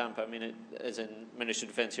command in Tampa, I mean it as in Ministry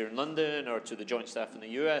of Defence here in London or to the Joint Staff in the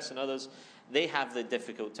US and others. They have the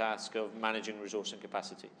difficult task of managing resource and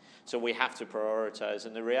capacity. So we have to prioritise.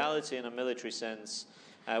 And the reality in a military sense,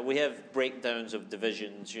 we have breakdowns of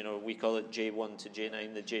divisions. You know, we call it J1 to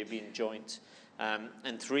J9, the J being joint.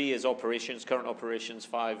 And 3 is operations, current operations,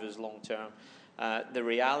 5 is long-term. The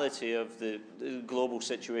reality of the global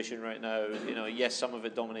situation right now, you know, yes, some of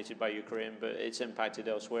it dominated by Ukraine, but it's impacted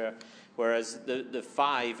elsewhere. Whereas the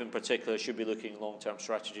 5 in particular should be looking long-term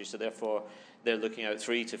strategy. So therefore, they're looking out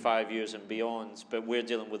 3 to 5 years and beyond. But we're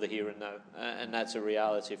dealing with the here and now, and that's a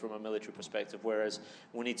reality from a military perspective. Whereas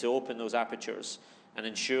we need to open those apertures and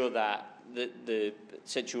ensure that the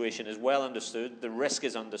situation is well understood, the risk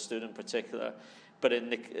is understood in particular. But in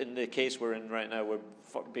the case we're in right now, we're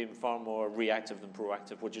being far more reactive than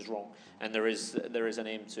proactive, which is wrong. And there is an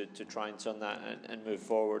aim to try and turn that and move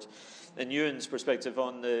forward. And Ewan's perspective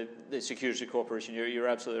on the security cooperation, you're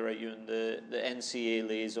absolutely right, Ewan. The NCA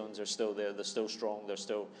liaisons are still there. They're still strong. They're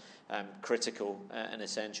still critical and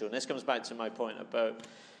essential. And this comes back to my point about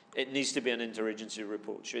it needs to be an interagency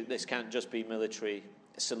approach. This can't just be military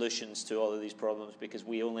solutions to all of these problems because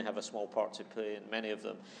we only have a small part to play in many of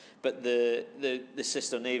them. But the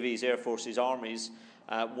sister navies, air forces, armies,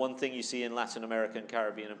 one thing you see in Latin America and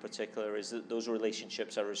Caribbean in particular is that those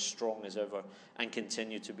relationships are as strong as ever and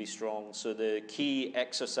continue to be strong. So the key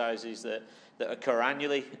exercises that occur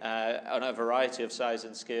annually on a variety of size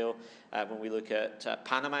and scale, when we look at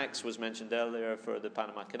Panamax was mentioned earlier for the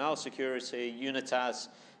Panama Canal security, UNITAS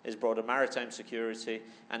is broader maritime security,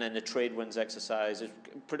 and then the trade winds exercise is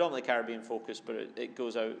predominantly Caribbean focused, but it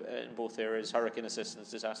goes out in both areas: hurricane assistance,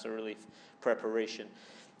 disaster relief, preparation.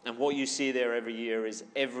 And what you see there every year is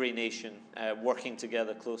every nation working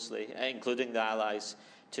together closely, including the allies,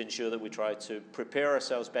 to ensure that we try to prepare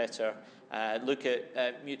ourselves better, look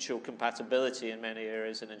at mutual compatibility in many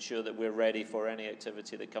areas, and ensure that we're ready for any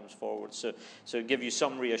activity that comes forward. So give you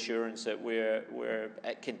some reassurance that we're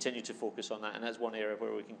continue to focus on that, and that's one area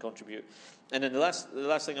where we can contribute. And then the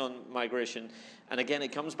last thing on migration, and again,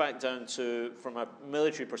 it comes back down to, from a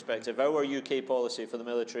military perspective, our UK policy for the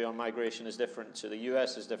military on migration is different to the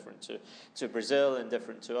US, is different to Brazil, and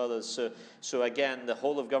different to others. So again, the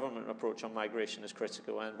whole of government approach on migration is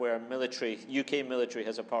critical, and where UK military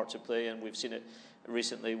has a part to play, and we've seen it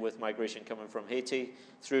recently with migration coming from Haiti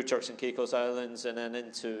through Turks and Caicos Islands and then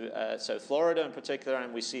into South Florida in particular,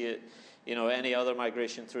 and we see it, you know, any other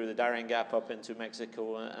migration through the Darien Gap up into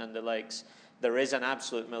Mexico and the likes. There is an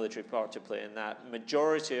absolute military part to play in that.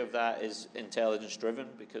 Majority of that is intelligence driven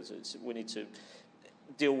because we need to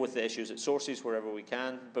deal with the issues at sources wherever we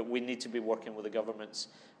can, but we need to be working with the governments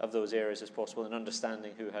of those areas as possible and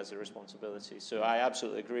understanding who has the responsibility. So I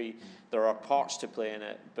absolutely agree there are parts to play in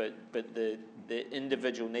it, but the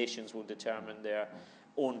individual nations will determine their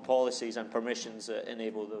own policies and permissions that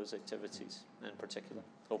enable those activities in particular.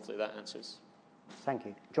 Hopefully that answers. Thank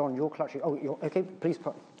you. John, you're clutching. Oh, you're okay, please.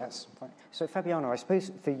 That's fine. So Fabiano, I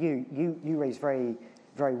suppose for you raised very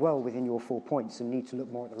well within your 4 points and need to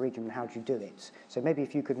look more at the region and how do you do it. So maybe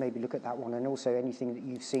if you could maybe look at that one and also anything that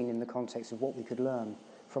you've seen in the context of what we could learn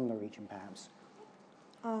from the region, perhaps.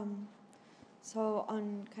 So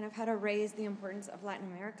on kind of how to raise the importance of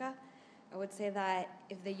Latin America, I would say that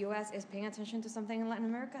if the U.S. is paying attention to something in Latin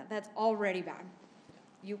America, that's already bad.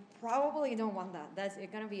 You probably don't want that. That's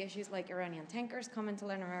going to be issues like Iranian tankers coming to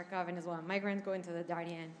Latin America, Venezuelan migrants going to the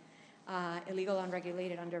Darien, illegal,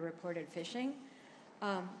 unregulated, underreported fishing.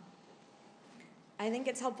 I think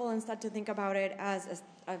it's helpful instead to think about it as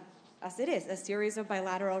it is, a series of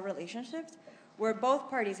bilateral relationships where both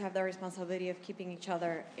parties have the responsibility of keeping each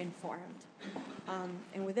other informed.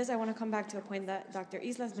 And with this, I want to come back to a point that Dr.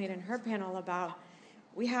 Islas made in her panel about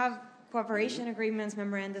we have cooperation agreements,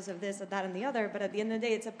 memorandums of this, of that, and the other, but at the end of the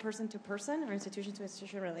day, it's a person-to-person or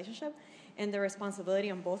institution-to-institution relationship, and the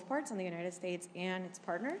responsibility on both parts, on the United States and its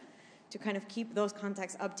partner, to kind of keep those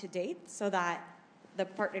contacts up to date so that the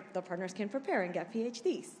partners can prepare and get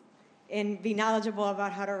PhDs and be knowledgeable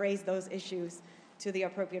about how to raise those issues to the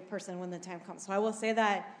appropriate person when the time comes. So I will say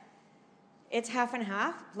that it's half and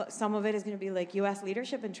half. Some of it is going to be like U.S.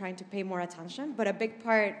 leadership and trying to pay more attention, but a big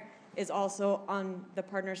part is also on the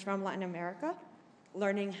partners from Latin America,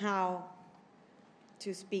 learning how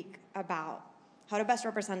to speak about how to best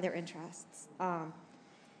represent their interests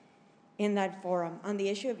in that forum. On the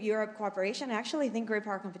issue of Europe cooperation, I actually think great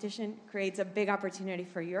power competition creates a big opportunity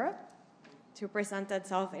for Europe to present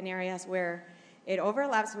itself in areas where it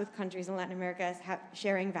overlaps with countries in Latin America as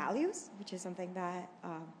sharing values, which is something that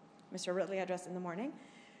Mr. Ridley addressed in the morning,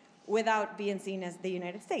 without being seen as the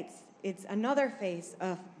United States. It's another phase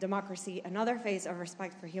of democracy, another phase of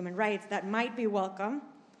respect for human rights that might be welcome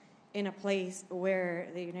in a place where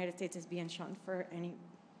the United States is being shunned for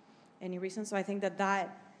any reason. So I think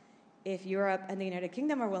that if Europe and the United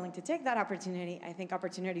Kingdom are willing to take that opportunity, I think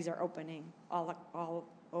opportunities are opening all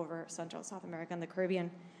over Central, South America, and the Caribbean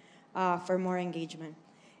for more engagement.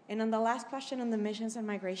 And on the last question on the missions and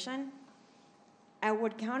migration, I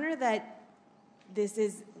would counter that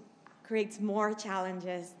this creates more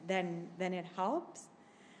challenges than it helps,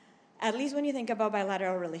 at least when you think about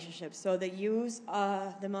bilateral relationships. So the use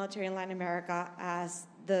of the military in Latin America as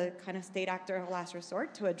the kind of state actor of last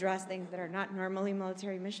resort to address things that are not normally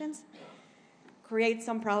military missions creates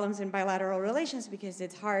some problems in bilateral relations because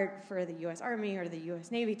it's hard for the U.S. Army or the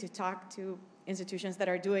U.S. Navy to talk to institutions that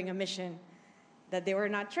are doing a mission that they were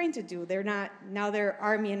not trained to do. Now they're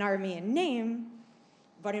Army in name,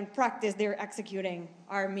 but in practice they're executing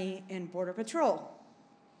Army and Border Patrol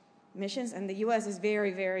missions, and the U.S. is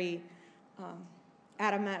very, very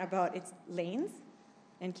adamant about its lanes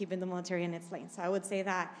and keeping the military in its lanes. So I would say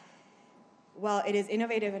that while it is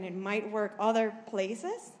innovative and it might work other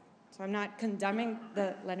places, so I'm not condemning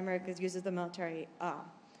the Latin America's use of the military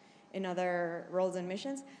in other roles and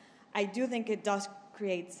missions, I do think it does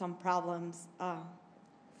create some problems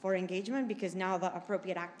for engagement because now the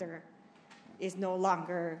appropriate actor is no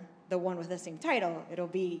longer the one with the same title. It'll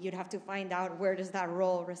be, you'd have to find out where does that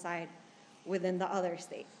role reside within the other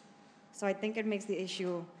state. So I think it makes the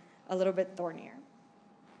issue a little bit thornier.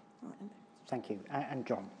 Thank you. And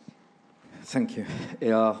John. Thank you.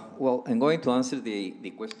 Well, I'm going to answer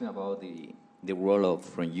the question about the role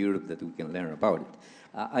from Europe that we can learn about it.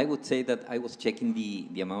 I would say that I was checking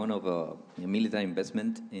the amount of military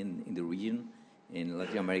investment in the region, in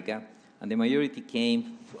Latin America, and the majority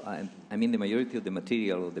came, the majority of the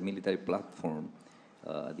material of the military platform,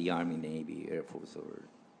 the Army, Navy, Air Force, or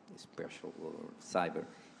Special, or Cyber,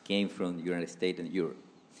 came from the United States and Europe.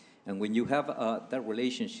 And when you have that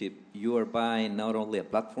relationship, you are buying not only a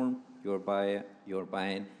platform, you're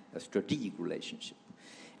buying a strategic relationship.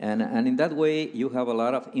 And in that way, you have a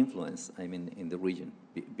lot of influence, in the region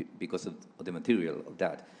because of the material of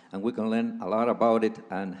that. And we can learn a lot about it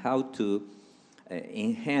and how to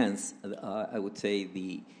enhance, I would say,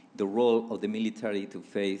 the role of the military to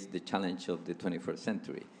face the challenge of the 21st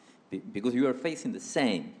century. Because you are facing the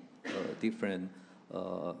same different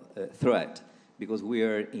threat, because we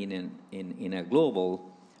are in a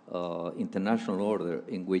global international order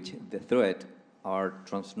in which the threat are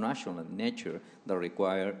transnational in nature that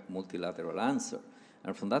require multilateral answer.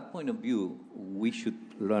 And from that point of view, we should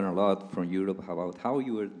learn a lot from Europe about how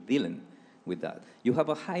you are dealing with that. You have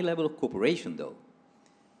a high level of cooperation, though.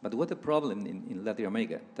 But what the problem in Latin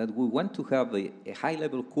America? That we want to have a high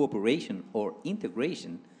level of cooperation or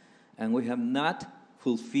integration, and we have not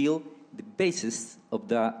fulfilled the basis of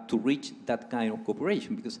that to reach that kind of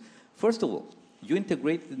cooperation. Because, first of all, you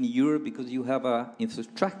integrate in Europe because you have an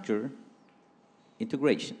infrastructure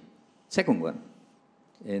integration. Second one,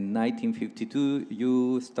 in 1952,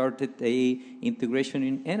 you started a integration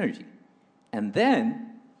in energy. And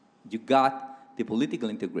then you got the political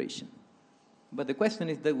integration. But the question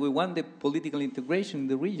is that we want the political integration in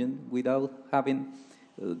the region without having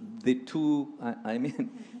the two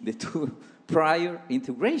prior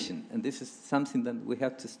integration. And this is something that we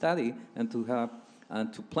have to study and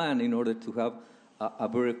to plan in order to have a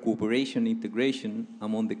better cooperation, integration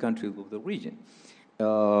among the countries of the region.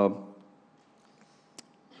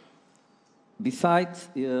 Besides,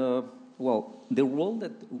 the role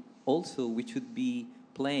that also we should be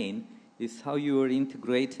playing is how you are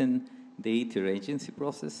integrating the interagency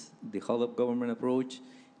process, the whole-of-government approach,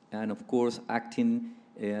 and of course acting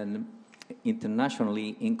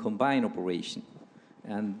internationally in combined operation.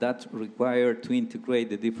 And that requires to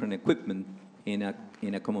integrate the different equipment in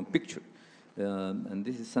a common picture. And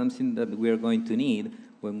this is something that we are going to need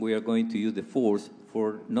when we are going to use the force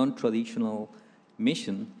for non-traditional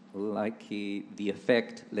mission, like the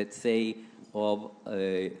effect, let's say, of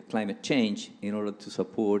climate change in order to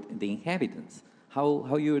support the inhabitants.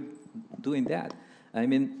 How you're doing that. I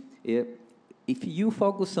mean, if you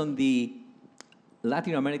focus on the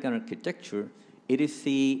Latin American architecture, it is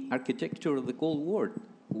the architecture of the Cold War.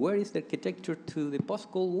 Where is the architecture to the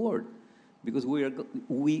post-Cold War? Because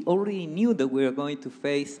we already knew that we are going to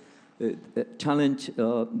face a challenge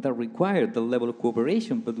that required the level of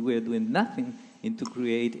cooperation, but we are doing nothing to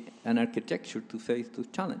create an architecture to face the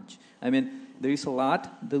challenge. I mean, there is a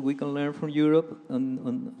lot that we can learn from Europe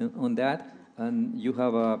on that, and you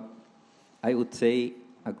have I would say,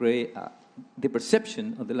 a great, the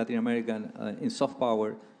perception of the Latin American in soft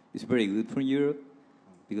power is very good from Europe,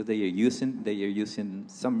 because they are using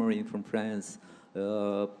submarine from France,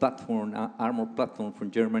 armor platform from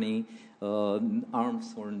Germany,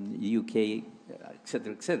 arms from the UK,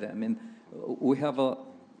 etc., etc. I mean, we have,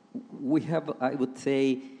 I would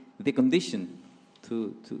say, the condition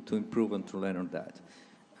to improve and to learn on that.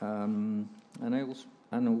 And I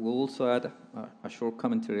will also add a short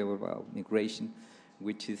commentary about migration,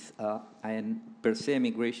 which is, and per se,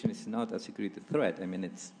 migration is not a security threat. I mean,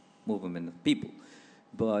 it's movement of people.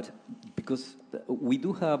 But because we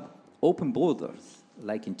do have open borders,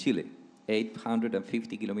 like in Chile,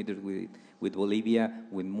 850 kilometers with Bolivia,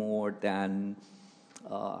 with more than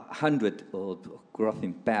 100 of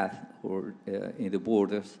crossing paths or in the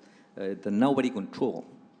borders that nobody controls.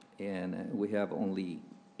 And we have only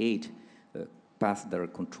 8 paths that are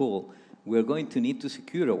controlled. We're going to need to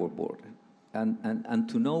secure our border and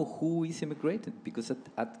to know who is immigrating, because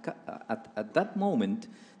at that moment,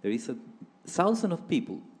 there is 1,000 of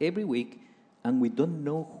people every week, and we don't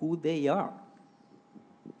know who they are.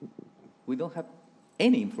 We don't have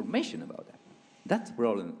any information about that. That's the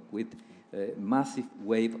problem with a massive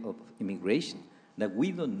wave of immigration, that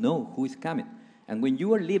we don't know who is coming. And when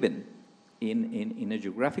you are living in a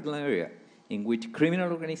geographical area in which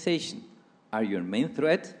criminal organizations are your main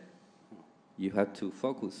threat, you have to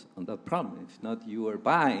focus on that problem. If not, you are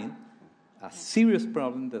buying a serious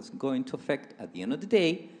problem that's going to affect, at the end of the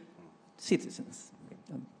day, citizens.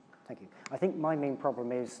 Thank you. I think my main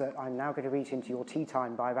problem is that I'm now going to reach into your tea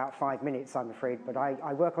time by about 5 minutes, I'm afraid, but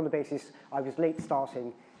I work on the basis I was late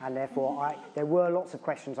starting, and therefore there were lots of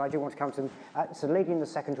questions. I do want to come to them. So the lady in the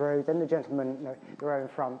second row, then the gentleman in the row in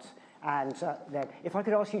front, and then if I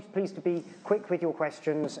could ask you please to be quick with your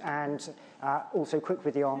questions and also quick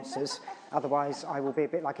with the answers. Otherwise, I will be a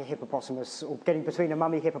bit like a hippopotamus, or getting between a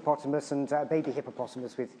mummy hippopotamus and a baby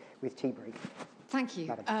hippopotamus with tea break. Thank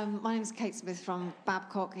you. My name is Kate Smith from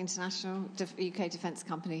Babcock International, UK defence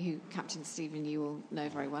company, who Captain Stephen you will know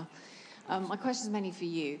very well. My question is mainly for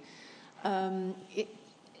you.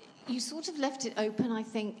 You sort of left it open, I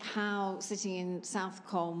think, how sitting in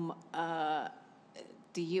Southcom,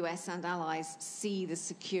 the US and allies see the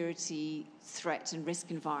security threat and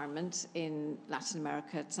risk environment in Latin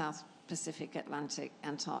America, South Pacific, Atlantic,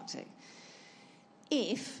 Antarctic.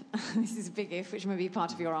 If, this is a big if, which may be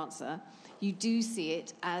part of your answer, you do see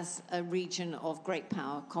it as a region of great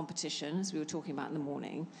power competition, as we were talking about in the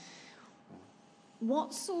morning,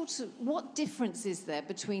 what difference is there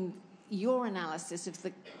between your analysis of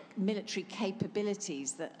the military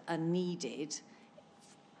capabilities that are needed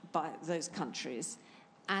by those countries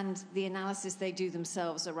and the analysis they do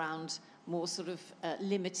themselves around more sort of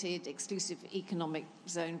limited, exclusive economic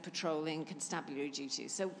zone patrolling, constabulary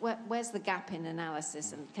duties? So where's the gap in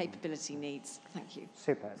analysis and capability needs? Thank you.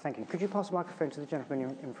 Super, thank you. Could you pass the microphone to the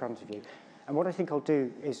gentleman in front of you? And what I think I'll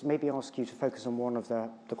do is maybe ask you to focus on one of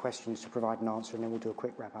the questions to provide an answer, and then we'll do a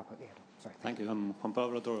quick wrap-up at the end. Sorry. Thank you. I'm Juan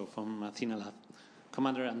Pablo Toro from AthenaLab.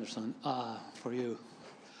 Commander Anderson, for you.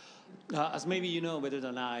 As maybe you know better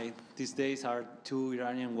than I, these days are 2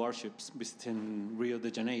 Iranian warships visiting Rio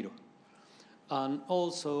de Janeiro. And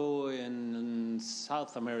also in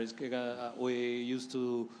South America, we used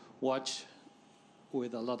to watch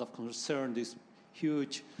with a lot of concern this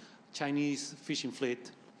huge Chinese fishing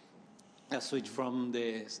fleet switch from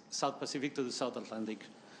the South Pacific to the South Atlantic,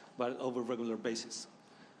 but over regular basis.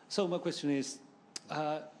 So my question is,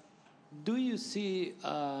 do you see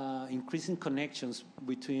increasing connections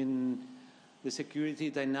between the security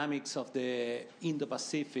dynamics of the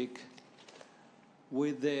Indo-Pacific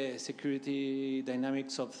with the security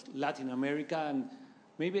dynamics of Latin America? And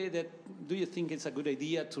maybe do you think it's a good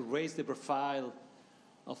idea to raise the profile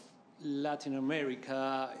of Latin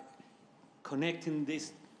America, connecting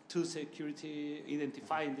these two security,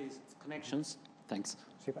 identifying these connections? Thanks.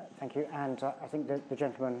 Super, thank you. And I think the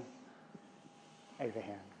gentleman over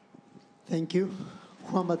here. Thank you.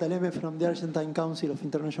 Juan Bataleme from the Argentine Council of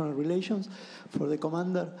International Relations. For the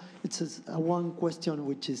commander, it's one question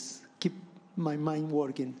which is keep my mind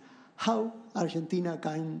working. How Argentina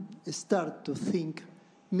can start to think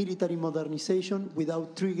military modernization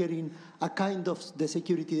without triggering a kind of the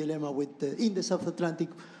security dilemma in the South Atlantic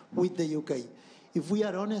with the UK. If we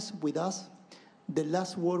are honest with us, the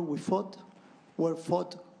last war we fought were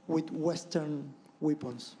fought with Western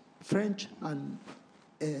weapons, French and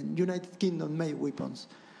United Kingdom-made weapons.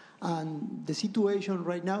 And the situation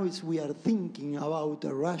right now is we are thinking about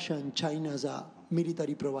Russia and China as a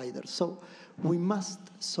military provider. So we must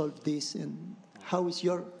solve this. And how is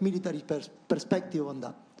your military perspective on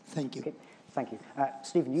that? Thank you. Okay. Thank you.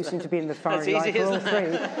 Stephen, you seem to be in the firing line for all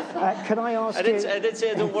three. Can I ask you... I did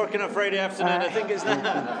say I don't work on a Friday afternoon. I think it's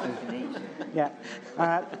that.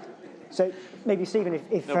 Yeah. So maybe, Stephen,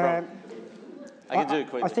 if no problem. I can do it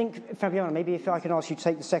quickly. I think, Fabiana, maybe if I can ask you to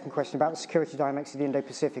take the second question about the security dynamics of the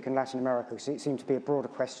Indo-Pacific and Latin America, because it seemed to be a broader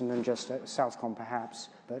question than just Southcom, perhaps.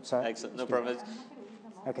 But, excellent, no problem.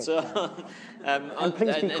 Okay. So, and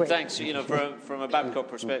please be quick. Thanks. From a Babcock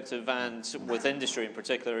perspective and with industry in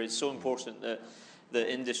particular, it's so important that the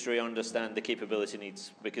industry understand the capability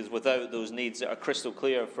needs, because without those needs that are crystal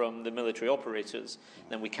clear from the military operators,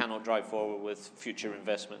 then we cannot drive forward with future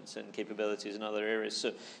investments and capabilities in other areas.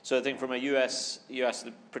 So I think from a US, you asked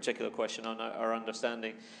a particular question on our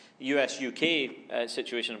understanding. US-UK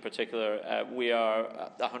situation in particular, we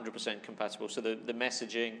are 100% compatible. So the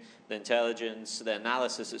messaging, the intelligence, the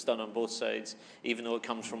analysis that's done on both sides, even though it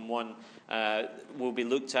comes from one, will be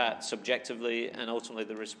looked at subjectively, and ultimately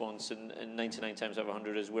the response in 99 times out of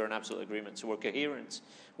 100 is we're in absolute agreement. So we're coherent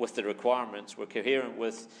with the requirements, we're coherent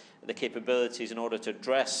with the capabilities in order to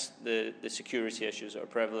address the security issues that are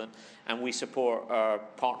prevalent, and we support our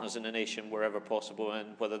partners in the nation wherever possible, and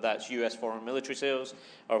whether that's US foreign military sales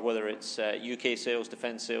or whether it's UK sales,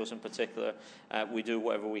 defence sales in particular, we do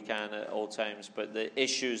whatever we can at all times. But the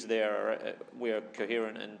issues there, are, we are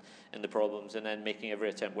coherent in the problems, and then making every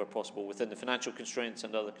attempt where possible within the financial constraints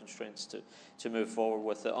and other constraints to move forward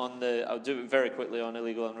with it. I'll do it very quickly on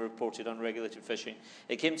illegal, unreported, unregulated fishing.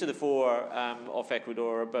 It came to the fore off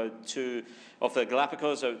Ecuador about off the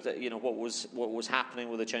Galapagos, what was happening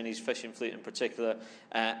with the Chinese fishing fleet in particular,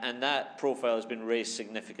 and that profile has been raised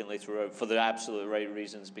significantly throughout for the absolute right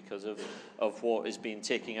reasons, because of what is being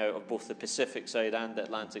taken out of both the Pacific side and the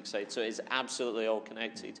Atlantic side. So it's absolutely all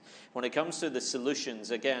connected. When it comes to the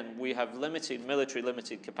solutions, again, we have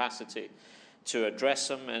limited capacity to address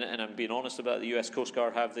them, and I'm being honest about it. The US Coast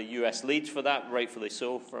Guard have the US lead for that, rightfully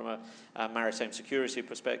so, from a maritime security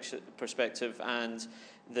perspective, and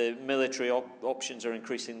the military options are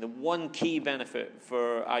increasing. The one key benefit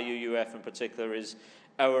for IUUF in particular is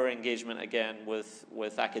our engagement, again,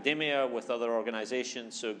 with academia, with other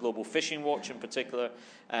organizations, so Global Fishing Watch in particular,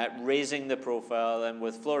 raising the profile, and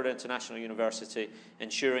with Florida International University,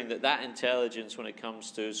 ensuring that intelligence when it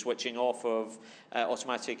comes to switching off of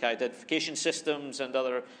automatic identification systems and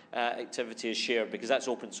other activity is shared, because that's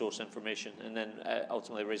open source information, and then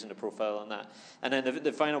ultimately raising the profile on that. And then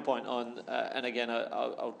the final point on, and again,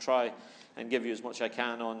 I'll try and give you as much as I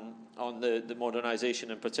can on the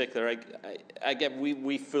modernization in particular. Again,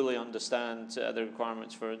 we fully understand the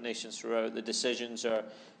requirements for nations throughout. The decisions are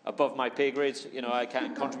above my pay grade. I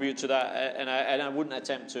can't contribute to that, and I wouldn't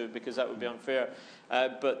attempt to, because that would be unfair.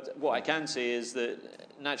 But what I can say is that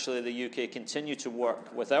naturally the UK continue to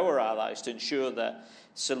work with our allies to ensure that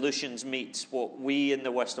solutions meet what we in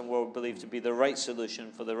the Western world believe to be the right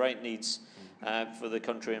solution for the right needs for the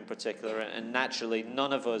country in particular. And naturally,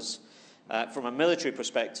 none of us, from a military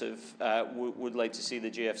perspective, would like to see the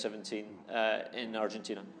GF-17 in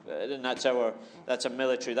Argentina. And that's a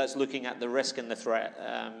military, that's looking at the risk and the threat.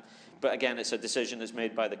 But again, it's a decision that's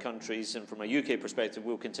made by the countries, and from a UK perspective,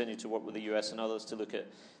 we'll continue to work with the US and others to look at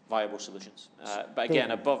viable solutions. But again,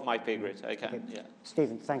 Stephen, above my pay grade, I can. Okay. Yeah.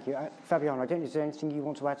 Stephen, thank you. Fabiana, is there anything you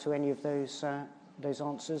want to add to any of those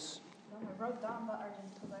answers? No, I wrote down the Argentine,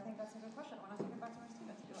 because I think that's a good question. I want to take it back to my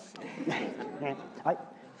students. Yeah.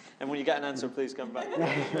 And when you get an answer, please come back.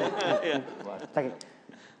 Yeah. Thank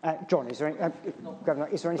you. John, is there anything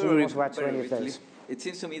you want to add to any of those? It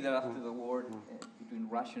seems to me that after the war between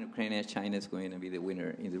Russia and Ukraine, China is going to be the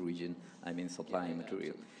winner in the region. Supplying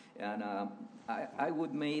material. And I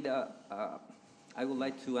would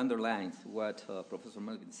like to underline what Professor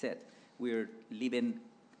Melvin said. We're living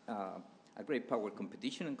a great power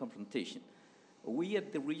competition and confrontation. We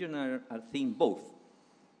at the region are seeing both.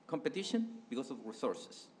 Competition because of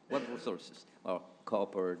resources. What resources? Well,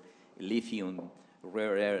 copper, lithium,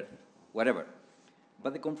 rare earth, whatever.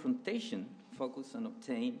 But the confrontation focused on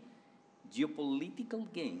obtain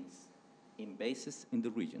geopolitical gains in bases in the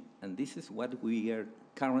region. And this is what we are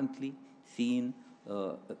currently seeing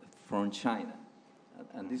from China.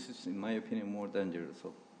 And this is, in my opinion, more dangerous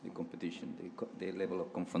of the competition, the level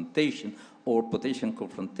of confrontation or potential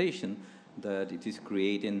confrontation that it is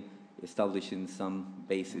creating, establishing some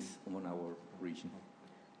basis on our region.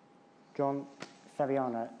 John,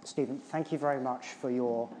 Fabiana, Stephen, thank you very much for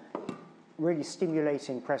your really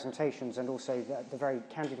stimulating presentations and also the very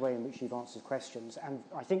candid way in which you've answered questions. And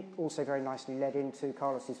I think also very nicely led into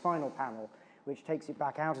Carlos's final panel, which takes it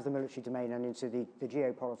back out of the military domain and into the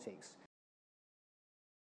geopolitics.